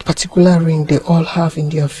 That particular ring they all have in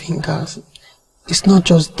their fingers is not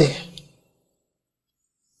just there.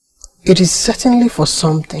 It is certainly for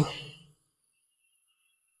something.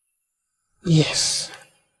 Yes.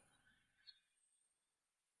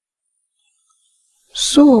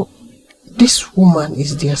 So, this woman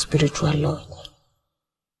is their spiritual lord.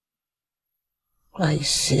 I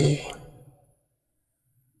see.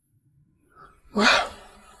 Well,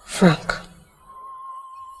 Frank,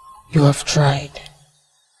 you have tried.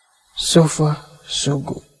 So far, so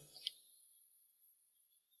good.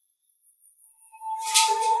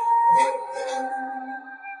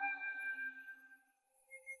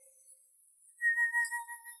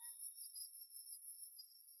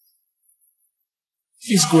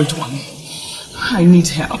 Please go to one. I need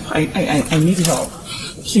help. I need help.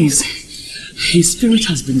 Please. His spirit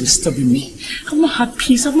has been disturbing me. I've not had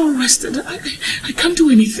peace. I've not rested. I can't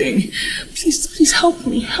do anything. Please help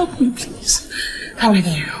me. Help me, please. Calm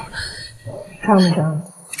down. Calm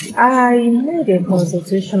down. I made a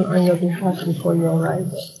consultation on your behalf before your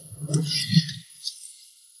arrival.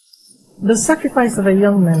 The sacrifice of a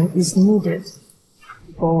young man is needed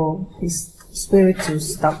for his spirit to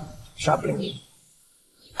stop troubling you.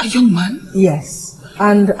 A young man? Yes.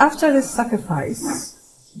 And after this sacrifice,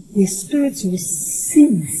 his spirit will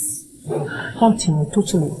cease haunting you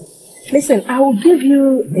totally. Listen, I will give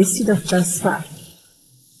you a seed of transfer.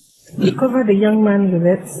 You cover the young man with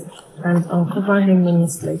it and uncover him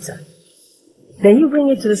minutes later. Then you bring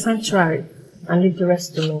it to the sanctuary and leave the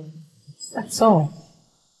rest to me. That's all.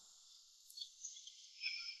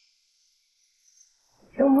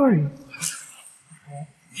 Don't worry.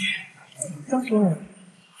 Don't worry.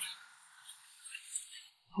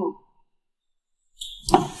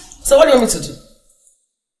 So what do you want me to do?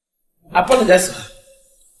 Apologize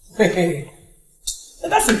to her?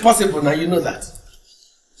 That's impossible now, you know that.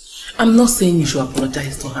 I'm not saying you should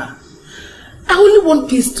apologize to her. I only want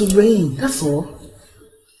peace to reign, that's all.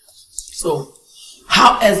 So,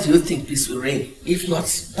 how else do you think peace will reign, if not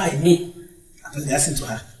by me apologizing to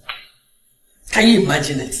her? Can you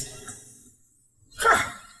imagine it?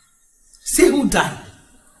 See who died?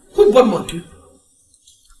 Who born monkey?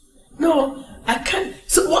 No, I can't.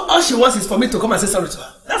 So what all she wants is for me to come and say sorry to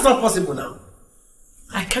her. That's not possible now.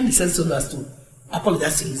 I can't be sensible as to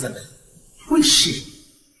apologize to Elizabeth. Who is she?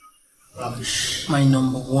 Rubbish. My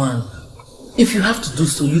number one. If you have to do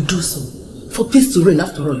so, you do so. For peace to reign,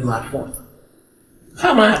 after all, you are at fault.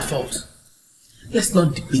 How am I at fault? Let's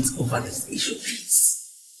not debate over this issue,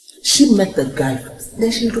 please. She met the guy first,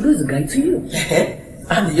 then she introduced the guy to you.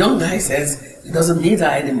 And the young guy says he doesn't need her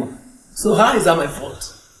anymore. So how is that my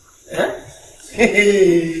fault?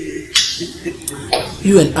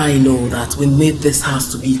 You and I know that we made this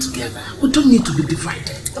house to be together. We don't need to be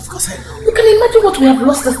divided. Of course I know. You can imagine what we have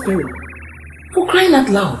lost the spirit. For crying out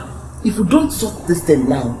loud. If we don't sort this thing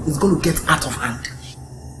now, it's going to get out of hand.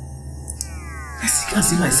 I still can't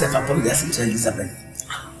see myself apologizing to Elizabeth.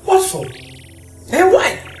 What for? And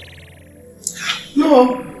why?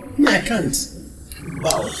 No, I can't.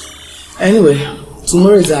 Wow. Anyway,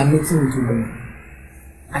 tomorrow is our meeting with you.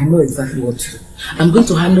 I know exactly what to do. I'm going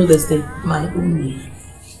to handle this thing my own way.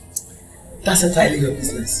 That's entirely your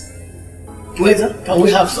business. Waiter, can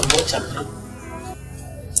we have some more champagne?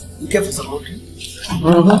 You care for some more drink?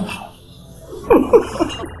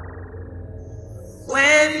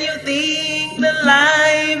 When you think that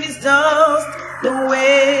life is just the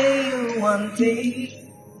way you want it,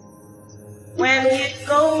 when you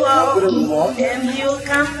go up and you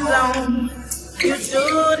come down, you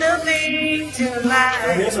do the things you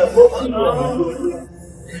like,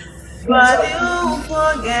 but you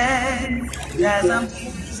forget that some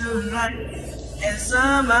things are right and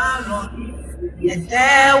some are wrong, and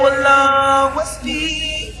there will always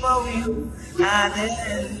be for you at the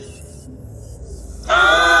end.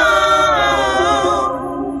 Oh,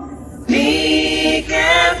 be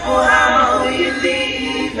careful how you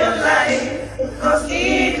live your life, cause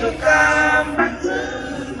it will come back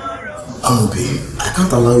tomorrow. Babe, I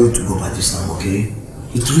can't allow you to go by this time, okay?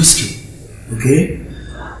 It's risky, okay?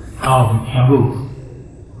 I will.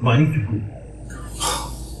 But I need to go.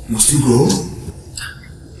 You still go?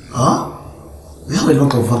 Huh? We have a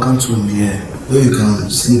lot of vacant room here where you can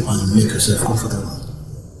sleep and make yourself comfortable.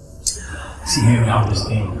 See, Henry, I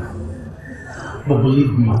understand. But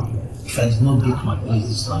believe me, if I did not get to my place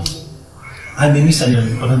this night, I may miss an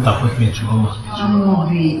important appointment tomorrow. No,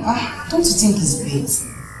 babe. Don't you think it's late?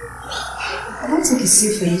 I don't think it's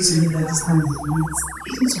safe for you to leave at this time of the night.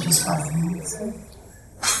 Even to just 5 minutes.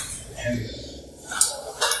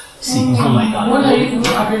 See, it's not like that. What are you doing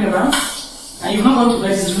around? And you've not gone to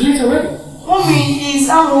bed since late already? Mommy, it's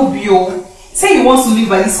Arobio. Say he wants to leave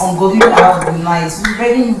by this ungodly hour of the night. We're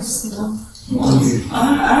begging him to sit down.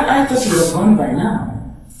 I thought you were gone by now.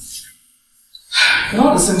 You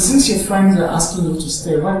know, since your friends are asking you to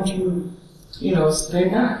stay, why don't you, stay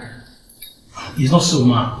back? It's not so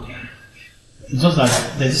mad. It's just that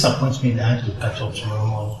there's this appointment that I have to catch up tomorrow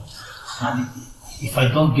morning. And if I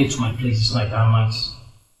don't get to my place this night, I might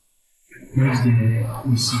miss the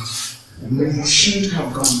receipt. You should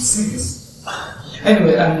have gone since.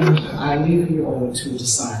 Anyway, I leave you all to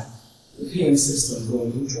decide. If he insists on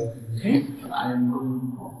going, you drop him, okay? I'm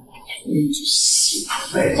going to sleep.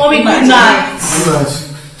 Mommy, good night. Good night.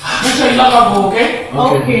 Make sure you lock up, okay?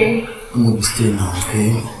 Okay. I'm going to stay now, okay?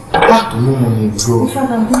 Tomorrow morning, bro. In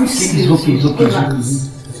fact, I'm going to sleep. It's okay.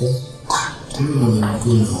 Okay? Tomorrow morning, I'm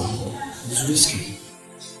going now. It's risky.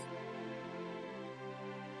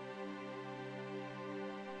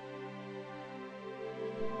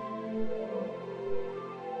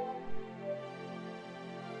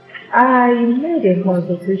 I made a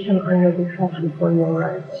consultation on your behalf before your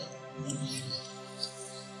arrival.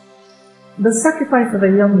 The sacrifice of a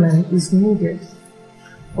young man is needed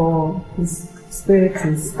for his spirit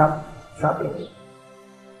to stop traveling.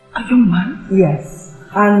 A young man? Yes.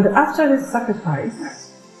 And after this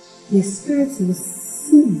sacrifice, his spirit will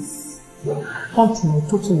cease functioning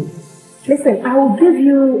totally. Listen, I will give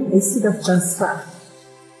you a seed of transfer.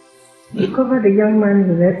 You cover the young man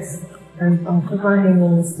with it and uncover him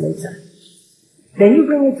minutes later. Then you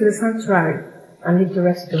bring it to the sanctuary and leave the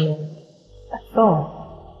rest to me. That's all.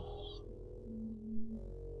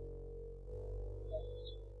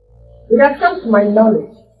 It has come to my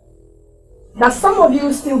knowledge that some of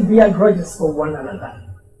you still bear grudges for one another,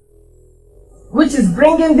 which is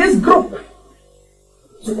bringing this group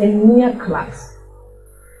to a near collapse.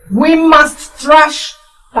 We must trash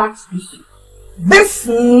that issue this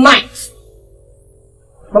night.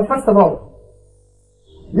 But first of all,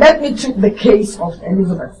 let me treat the case of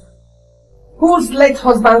Elizabeth, whose late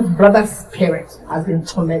husband's brother's spirit has been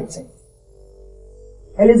tormenting.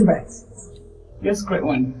 Elizabeth. Yes, great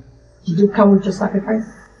one. Did you come with your sacrifice?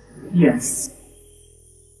 Yes.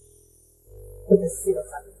 With the seed of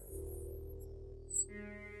sacrifice.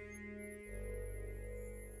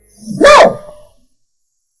 No!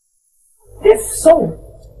 This soul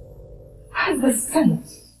has the scent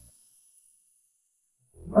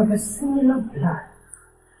of a similar blood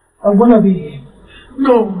of one of you.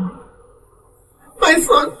 No. My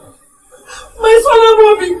son,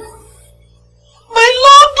 Bobby. My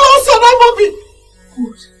long-lost son, Bobby.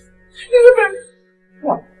 What? Elizabeth,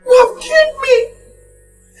 What? you have killed me.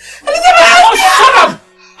 Elizabeth! Oh, shut up!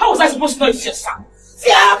 How was I supposed to know it's your son?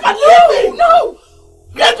 Yeah, but no, no.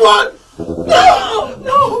 Get one.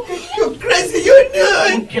 No. You're crazy. You knew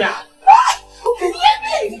it. Get out. Okay, let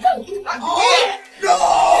me. You can't do that. No,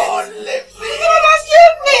 let me. You're not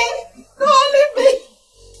kill me.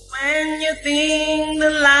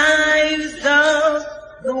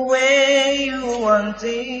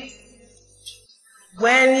 wanted.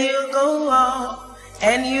 When you go up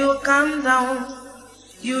and you come down,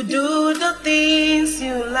 you do the things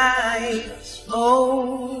you like.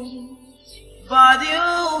 Oh, but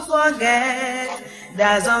you forget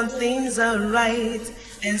that some things are right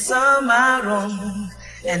and some are wrong,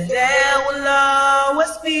 and they will always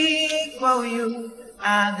speak for you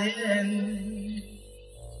at the end.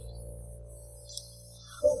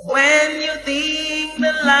 When you think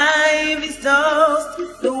that life is just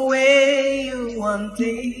the way you want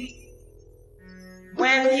it,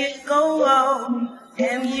 when you go up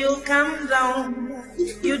and you come down,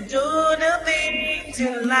 you do the things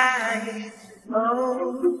you like.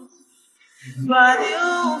 Oh, but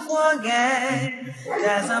you forget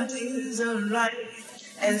that some things are right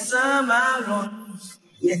and some are wrong,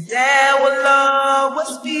 and they will always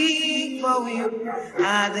speak for you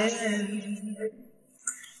at the end.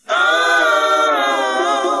 Oh,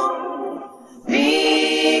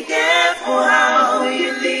 be careful how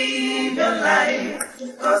you live your life,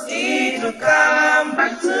 'cause it will come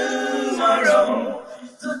back tomorrow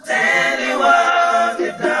to tell you what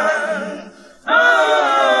you've done.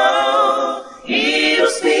 Oh, it will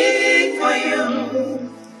speak for you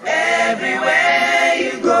everywhere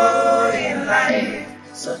you go in life.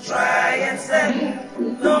 So try and stand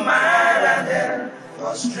no matter the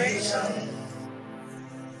frustration.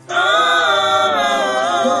 Oh,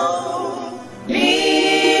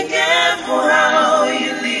 be careful how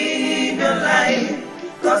you live your life,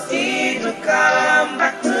 'cause it will come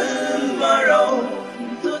back tomorrow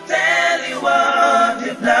to tell you what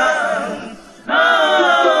you've done.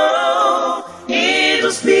 Oh, it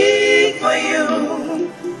will speak for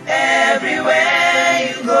you everywhere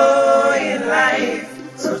you go in life.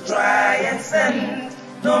 So try and stand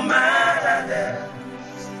no matter the...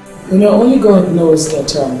 You know, only God knows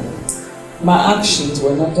that my actions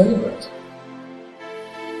were not deliberate.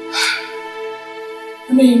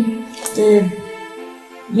 I mean, the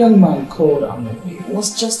young man called on me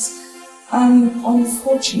was just an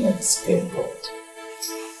unfortunate scapegoat.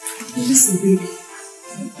 Listen, baby,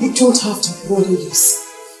 you don't have to bother yourself.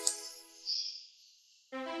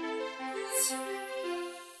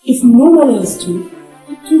 If no one else do,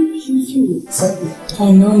 I do believe you. Exactly.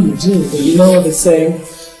 I know you do, but you know what they say?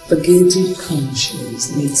 The guilty conscience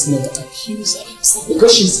needs no accuser.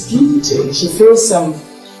 Because she's guilty, she feels some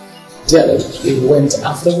delicately went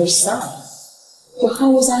after her son. But how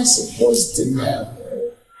was I supposed to know?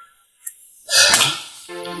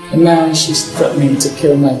 And now she's threatening to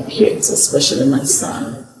kill my kids, especially my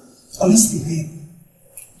son. Honestly, babe,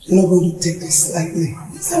 you're not going to take this lightly.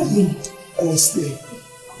 Exactly. Honestly,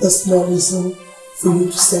 that's no reason for you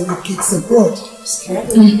to send your kids abroad.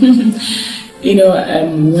 You know,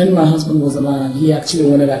 when my husband was alive, he actually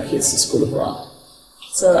wanted our kids to school abroad.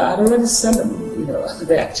 So I'd already sent them, you know,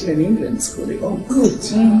 they're actually in England schooling. Oh, good.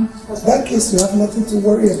 In that case, you have nothing to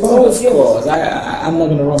worry about. Oh, of course. I'm not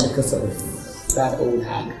going to run because of that old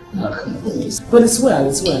hag. But it's well,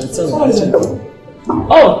 it's all right.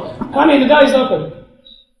 Oh, come in, the door is open.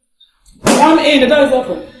 Come in, the door is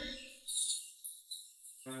open.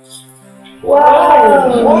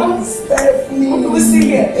 Wow, Stephanie. What do we see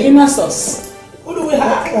here? Inasos. What do we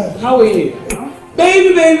have? How are you? Baby,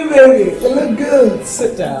 you look good.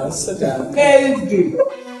 Sit down, sit down. Baby.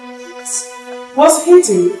 What's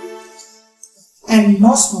hitting? I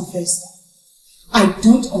must confess, I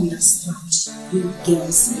don't understand you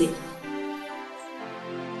girls here.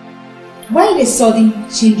 Why the sudden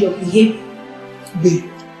change of behavior? Babe,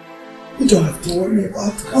 you don't have to worry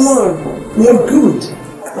about us. Come on, we're good.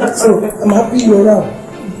 So, I'm happy you're around.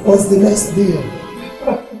 What's the next deal?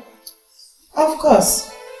 Of course.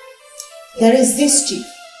 There is this chief.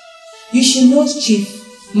 You should know Chief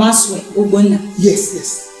Maswe Ogbonna.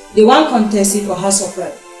 Yes. The one contesting for House of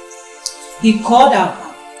Rep. He called out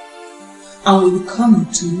and will be coming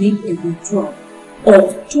to make a withdrawal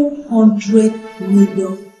of 200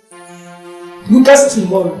 million. Lucas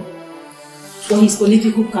tomorrow. For his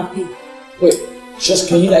political campaign. Wait, just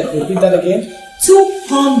can you repeat that again?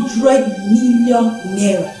 200 million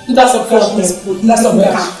naira. That's a campaign. That's a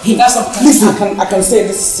campaign. Listen, I can say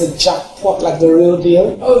this is a jackpot, like the real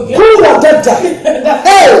deal. Oh, yeah. Who got that guy?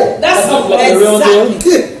 Hey! That's not like the real deal.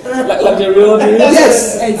 Like the real deal.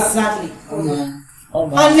 Yes. Exactly. Oh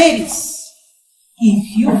my. And ladies,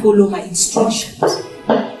 if you follow my instructions,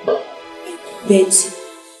 Betty,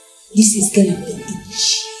 this is gonna be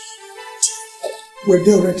easy. We're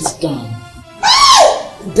there already. It's done.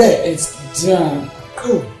 There. It's done.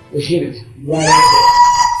 Cool. We hit it right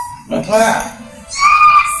there.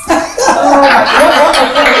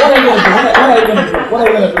 What are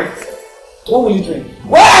you gonna do? What will you drink?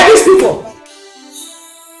 Where are these people?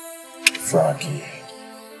 Frankie,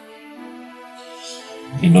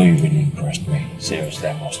 you know you really impressed me. Seriously,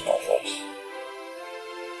 I must confess.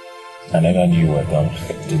 I never knew you were going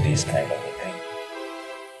to do this kind of a thing.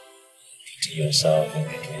 Putting yourself in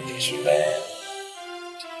between these men.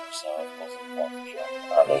 Putting yourself causing confusion.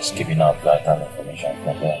 And just giving out vital information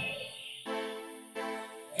from them.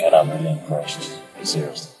 And I'm really impressed.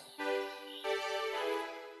 Seriously.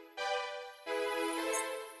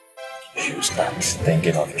 You should start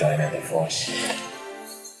thinking of joining the force.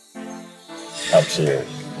 I'm serious.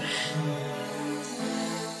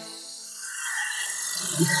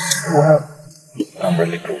 Well, I'm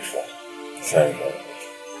really grateful. Very, very grateful.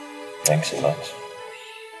 Thanks a lot.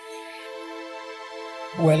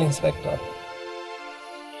 Well, Inspector,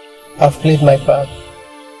 I've played my part.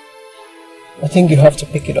 I think you have to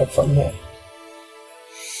pick it up from here.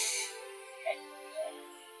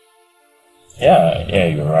 Yeah,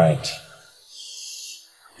 you're right.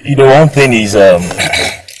 You know, one thing is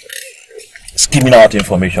skimming out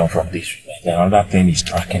information from this. The another thing is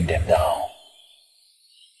tracking them down.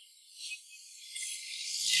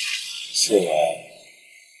 So,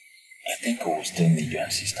 I think we will still need your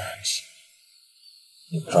assistance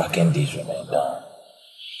in tracking these women down.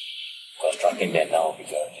 Because tracking them down will be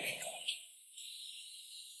very difficult.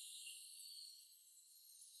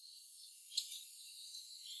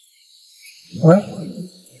 Well,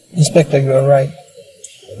 Inspector, you are right.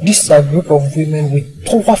 This is a group of women with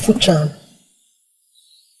powerful charm.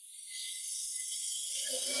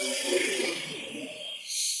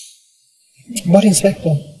 But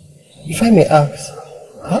Inspector, if I may ask,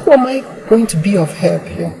 how am I going to be of help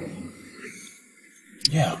here?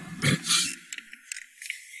 Yeah.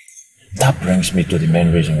 That brings me to the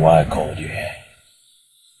main reason why I called you here.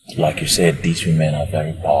 Like you said, these women are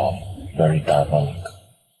very powerful, very diabolic.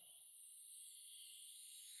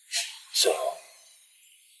 So,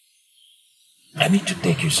 I need to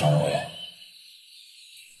take you somewhere.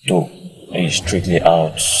 Though, it's strictly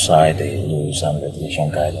outside the rules and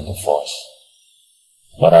regulation guide in the force.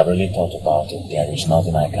 But I really thought about it. There is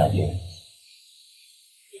nothing I can do.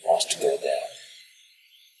 We must go there.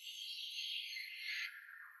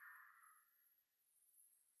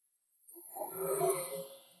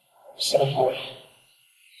 Somewhere.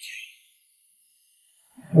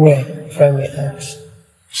 Where, if I may ask?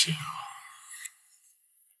 Sure.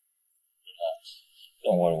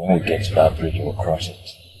 Don't worry, when we get to that bridge, we'll cross it.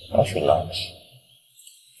 Just relax.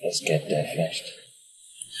 Let's get there first.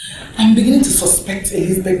 I'm beginning to suspect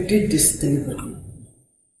Elizabeth did this deliberately.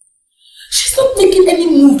 She's not making any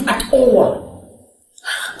move at all.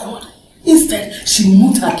 God, instead, she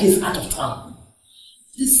moved her case out of town.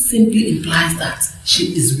 This simply implies that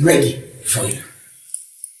she is ready for you.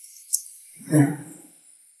 Then,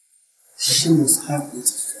 she must have it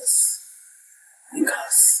first.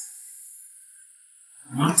 Because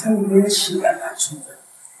no matter where she and her children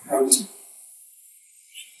are to,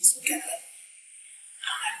 is together.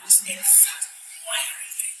 I was inside my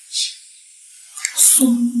revenge. So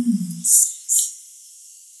many nonsense.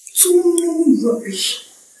 So many rubbish.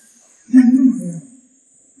 My mother,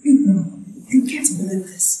 you can't believe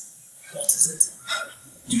this. What is it?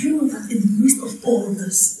 Do you know that in the midst of all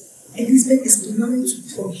this, Elizabeth is planning to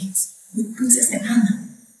forget with Princess Anna?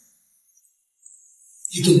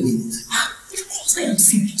 You don't mean it? Of course I am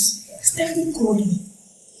serious. Stephanie called me.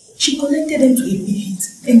 She connected them to a big hit,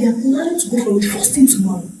 and they are planning to go for it first thing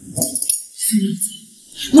tomorrow. Seriously?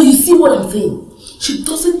 No, you see what I'm saying? She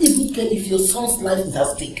doesn't even care if your son's life is at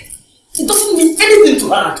stake. It doesn't mean anything to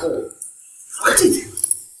her at all. Look at it.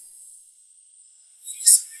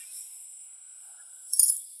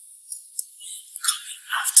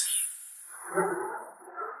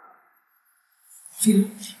 Phil,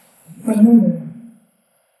 remember,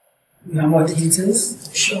 you have all the details?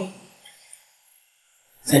 Sure.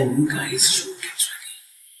 Then you guys should get ready.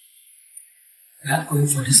 We are going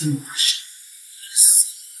for this operation.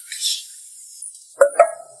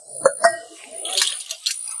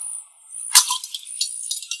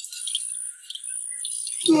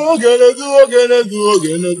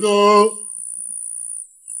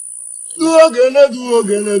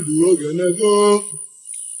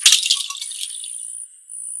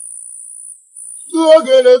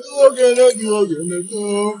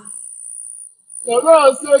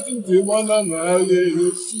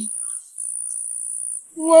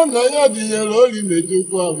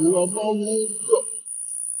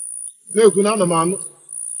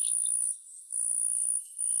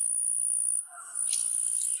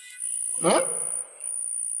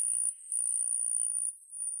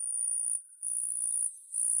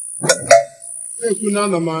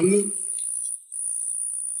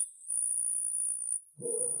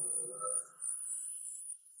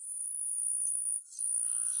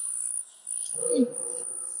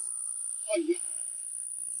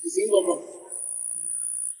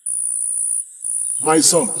 My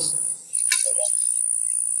sons,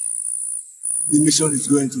 the mission is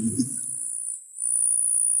going to be different.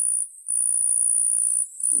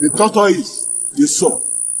 The tortoise you saw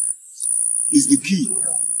is the key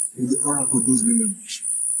in the oracle those women mentioned.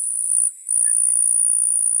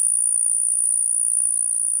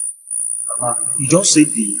 You just said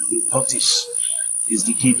the tortoise is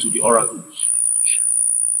the key to the oracle.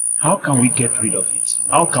 How can we get rid of it?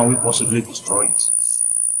 How can we possibly destroy it?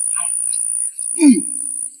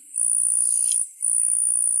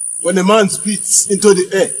 When a man spits into the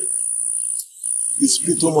air, the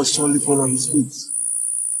spit must surely fall on his feet.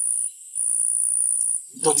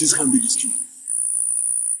 The tortoise can be destroyed.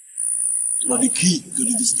 But the key to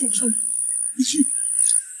the destruction is you.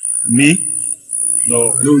 Me?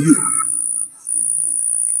 No. No, you.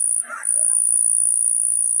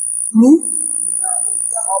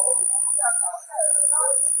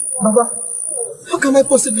 Baba, how can I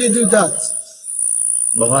possibly do that?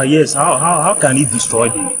 Baba, yes. How can he destroy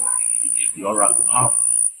the oracle? How?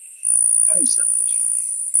 How is that?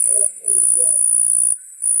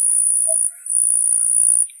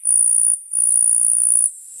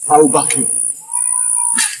 I will back you.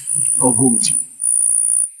 I'll go with you.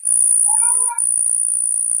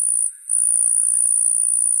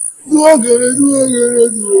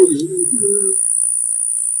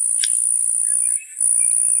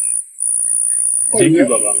 Thank you,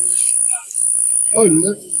 Baba. Oh,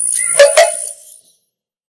 no.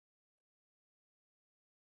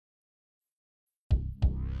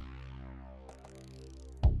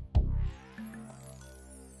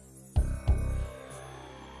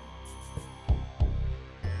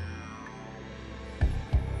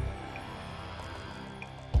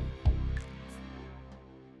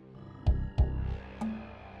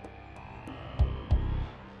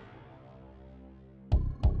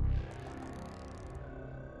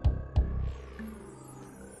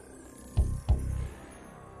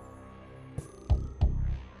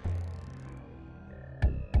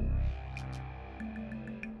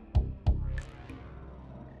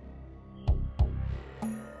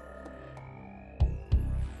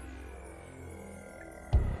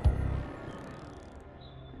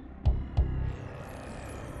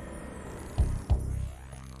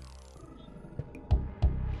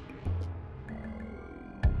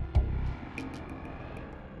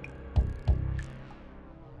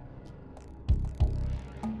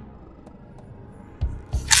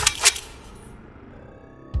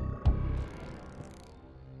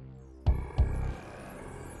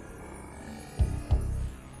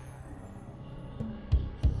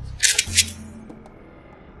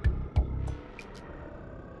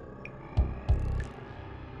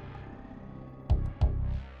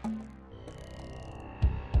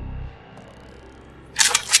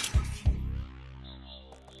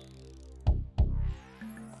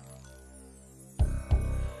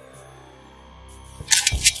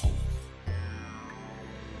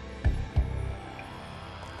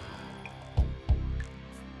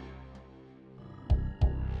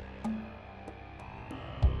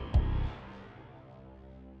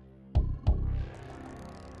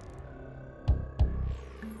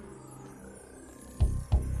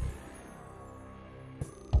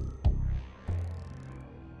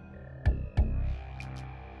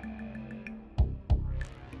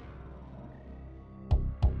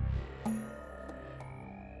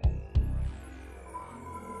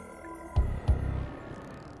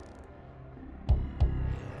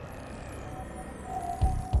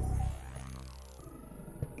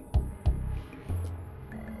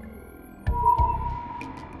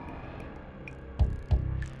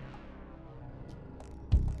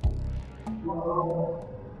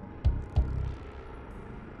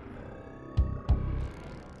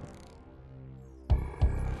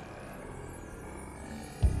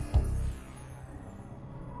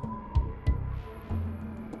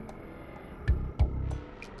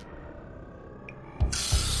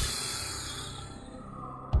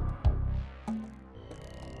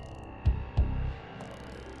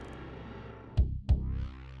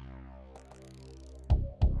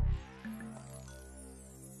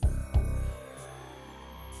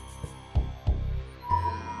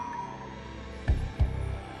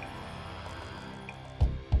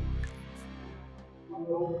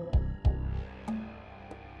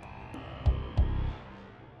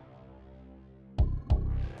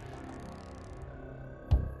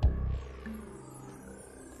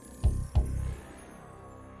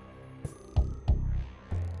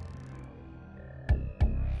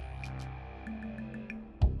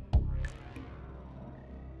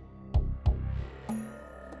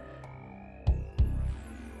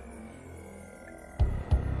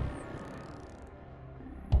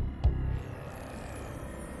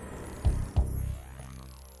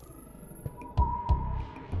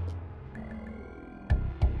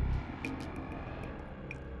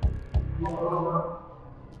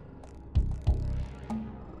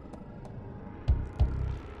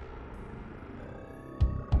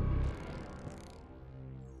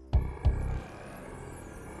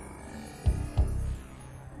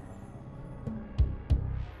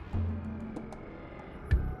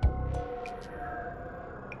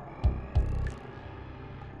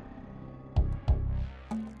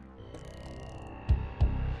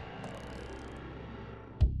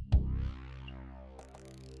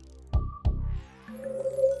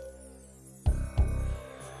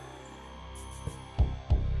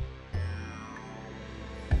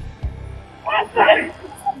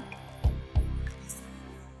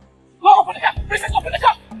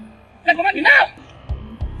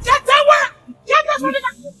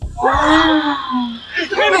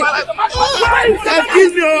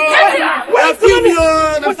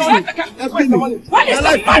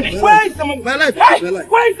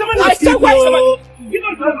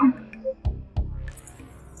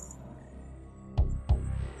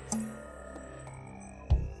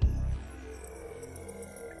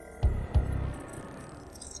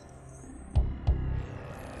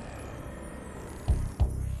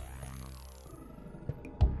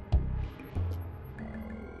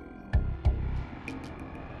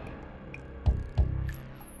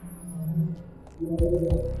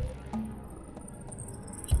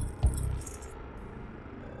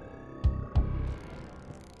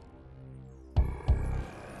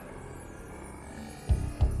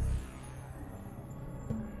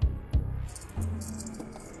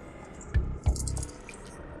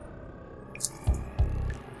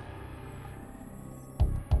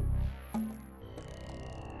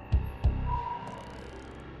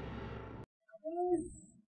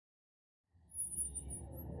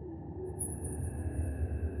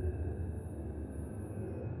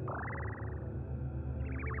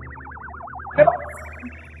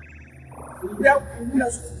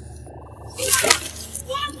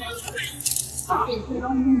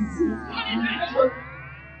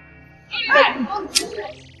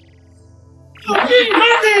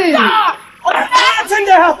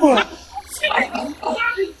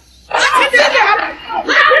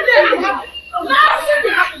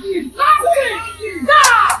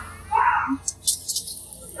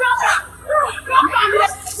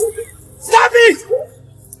 Stop it!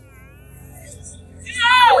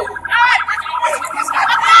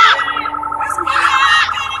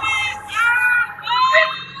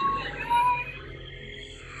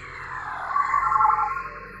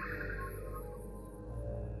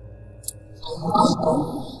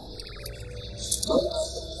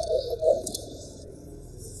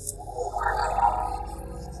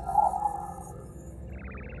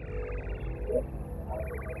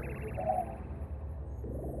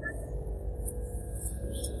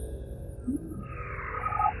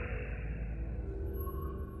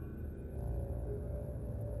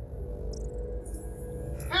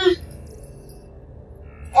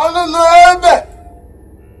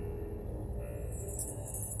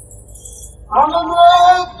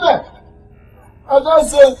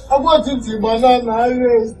 I'm watching the banana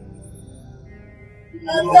race.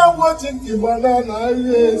 And I'm watching the banana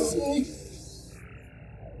race.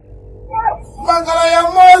 Magalaya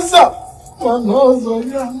Masa. Manozo,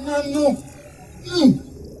 no.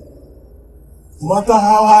 No matter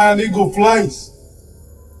how high an eagle flies,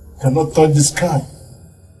 cannot touch the sky.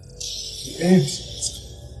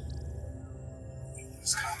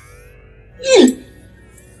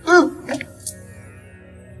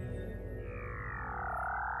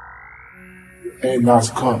 End has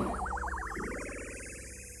come.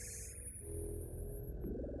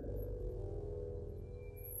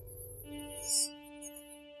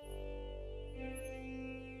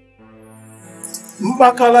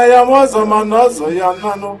 Mbakala ya mwazo manozo ya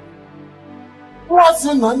nano.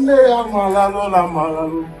 Wasi na nne ya malalo la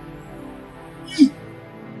malalo.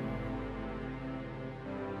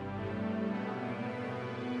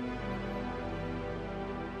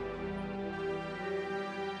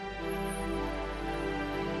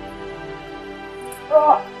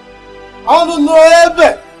 Ọnụnụ ebe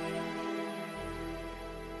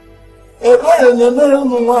na-emere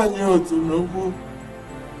ụmụ nwaanyị otu n'ugwu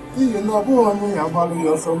n'ihi na ọ bụghị ọnụ ya gbalụ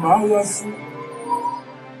ya ọsọ ma aghọsị.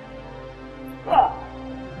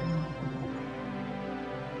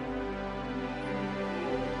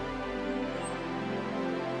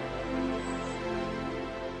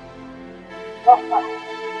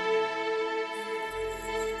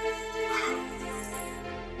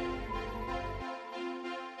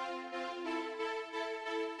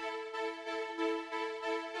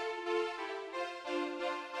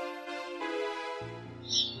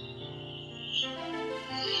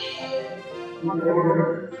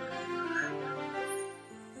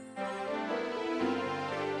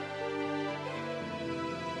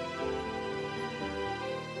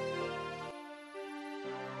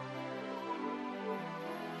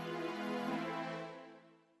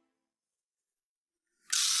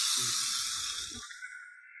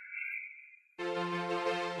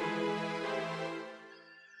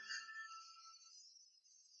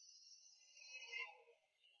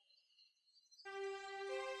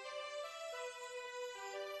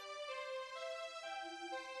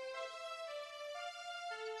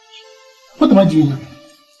 What am I doing now?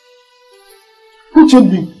 Who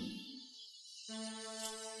chained me?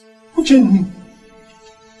 Who chained me?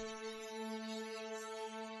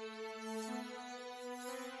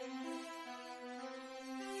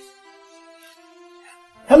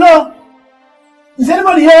 Hello? Is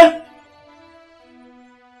anybody here?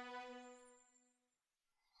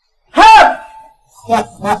 Help!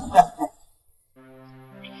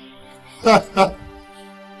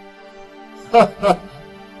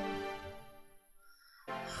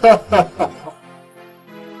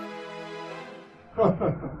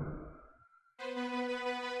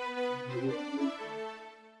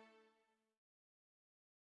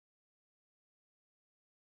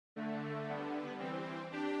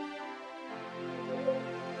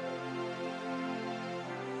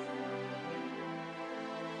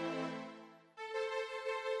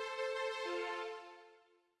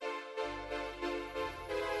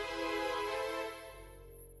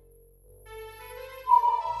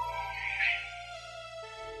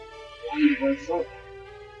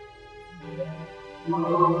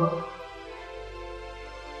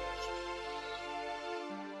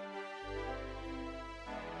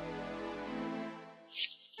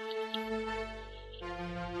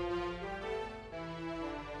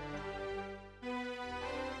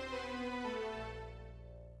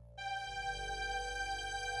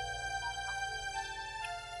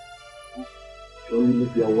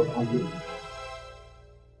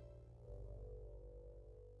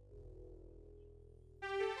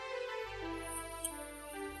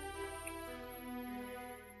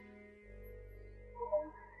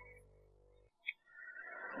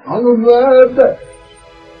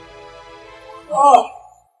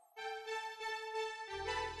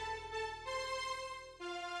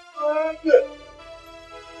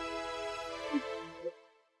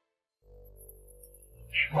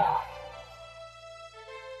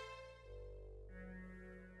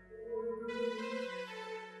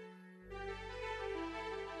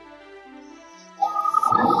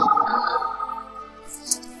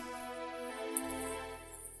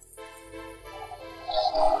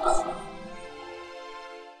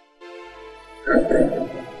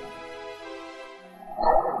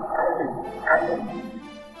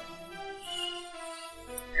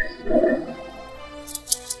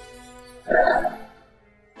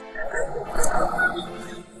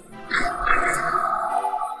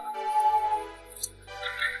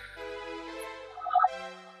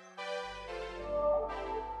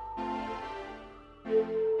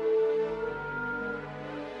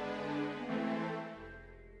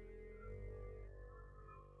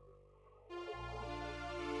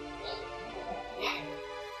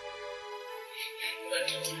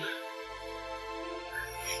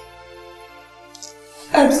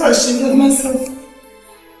 I'm so ashamed of myself.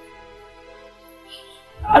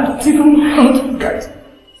 I don't even know how to guide.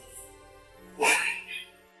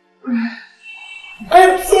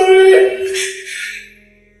 I'm sorry.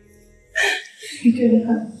 You didn't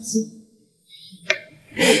have to.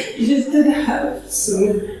 You just didn't have to.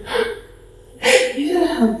 You didn't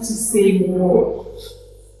have to say more.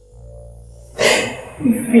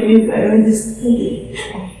 Your feelings, I understand it.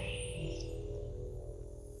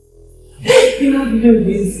 You have no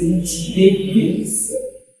reason to blame me.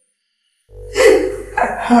 I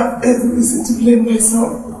have every reason to blame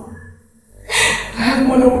myself. I have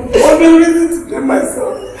more than one reason to blame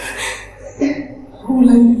myself. Who will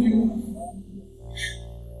I leave you?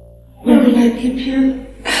 Where will I keep you?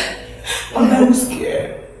 And I was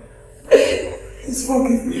scared. Please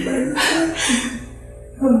forgive me, my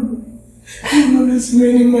God. You always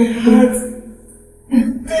remain in my heart.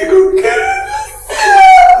 Take good care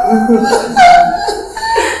of us.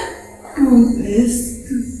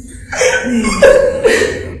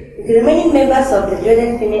 The remaining members of the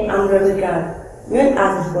dreaded female armed robbery gang, known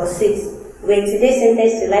as the Boss 6, were today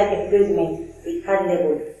sentenced to life imprisonment with hard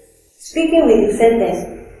labor. Speaking with the sentence,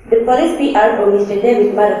 the police PRO, Mr.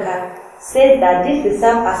 David Maruka, said that this will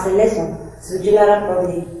serve as a lesson to the general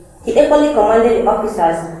public. He equally commanded the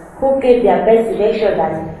officers who gave their best to make sure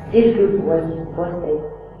that this group was busted.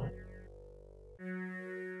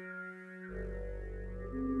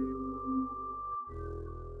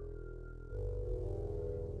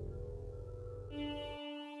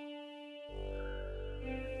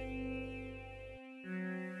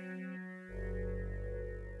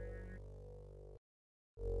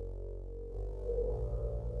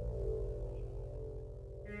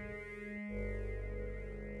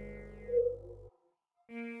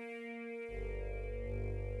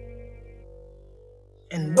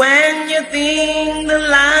 And when you think the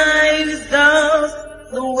life is just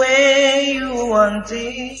the way you want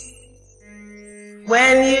it,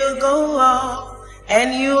 when you go up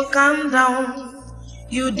and you come down,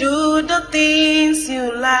 you do the things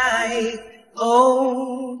you like,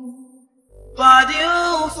 oh, but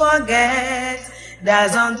you forget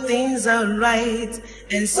that some things are right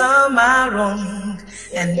and some are wrong,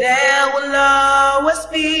 and they will always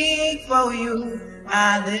speak for you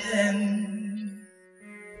at the end.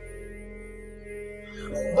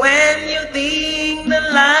 When you think the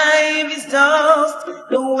life is just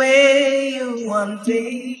the way you want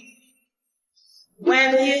it,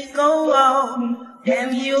 when you go up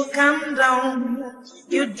and you come down,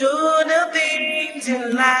 you do the things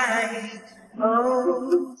you like,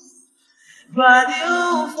 oh, but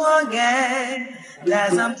you forget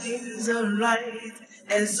that some things are right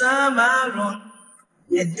and some are wrong,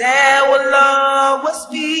 and they will always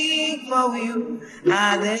speak for you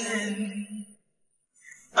at the end.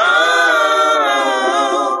 Oh,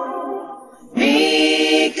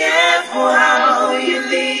 be careful how you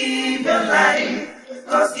live your life,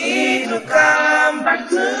 'cause it will come back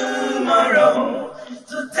tomorrow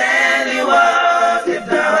to tell you what you've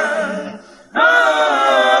done.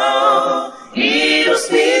 Oh, it will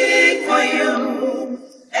speak for you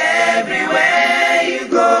everywhere you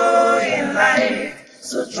go in life.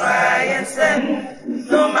 So try and stand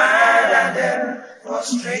no matter the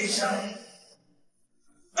frustration.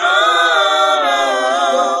 Oh,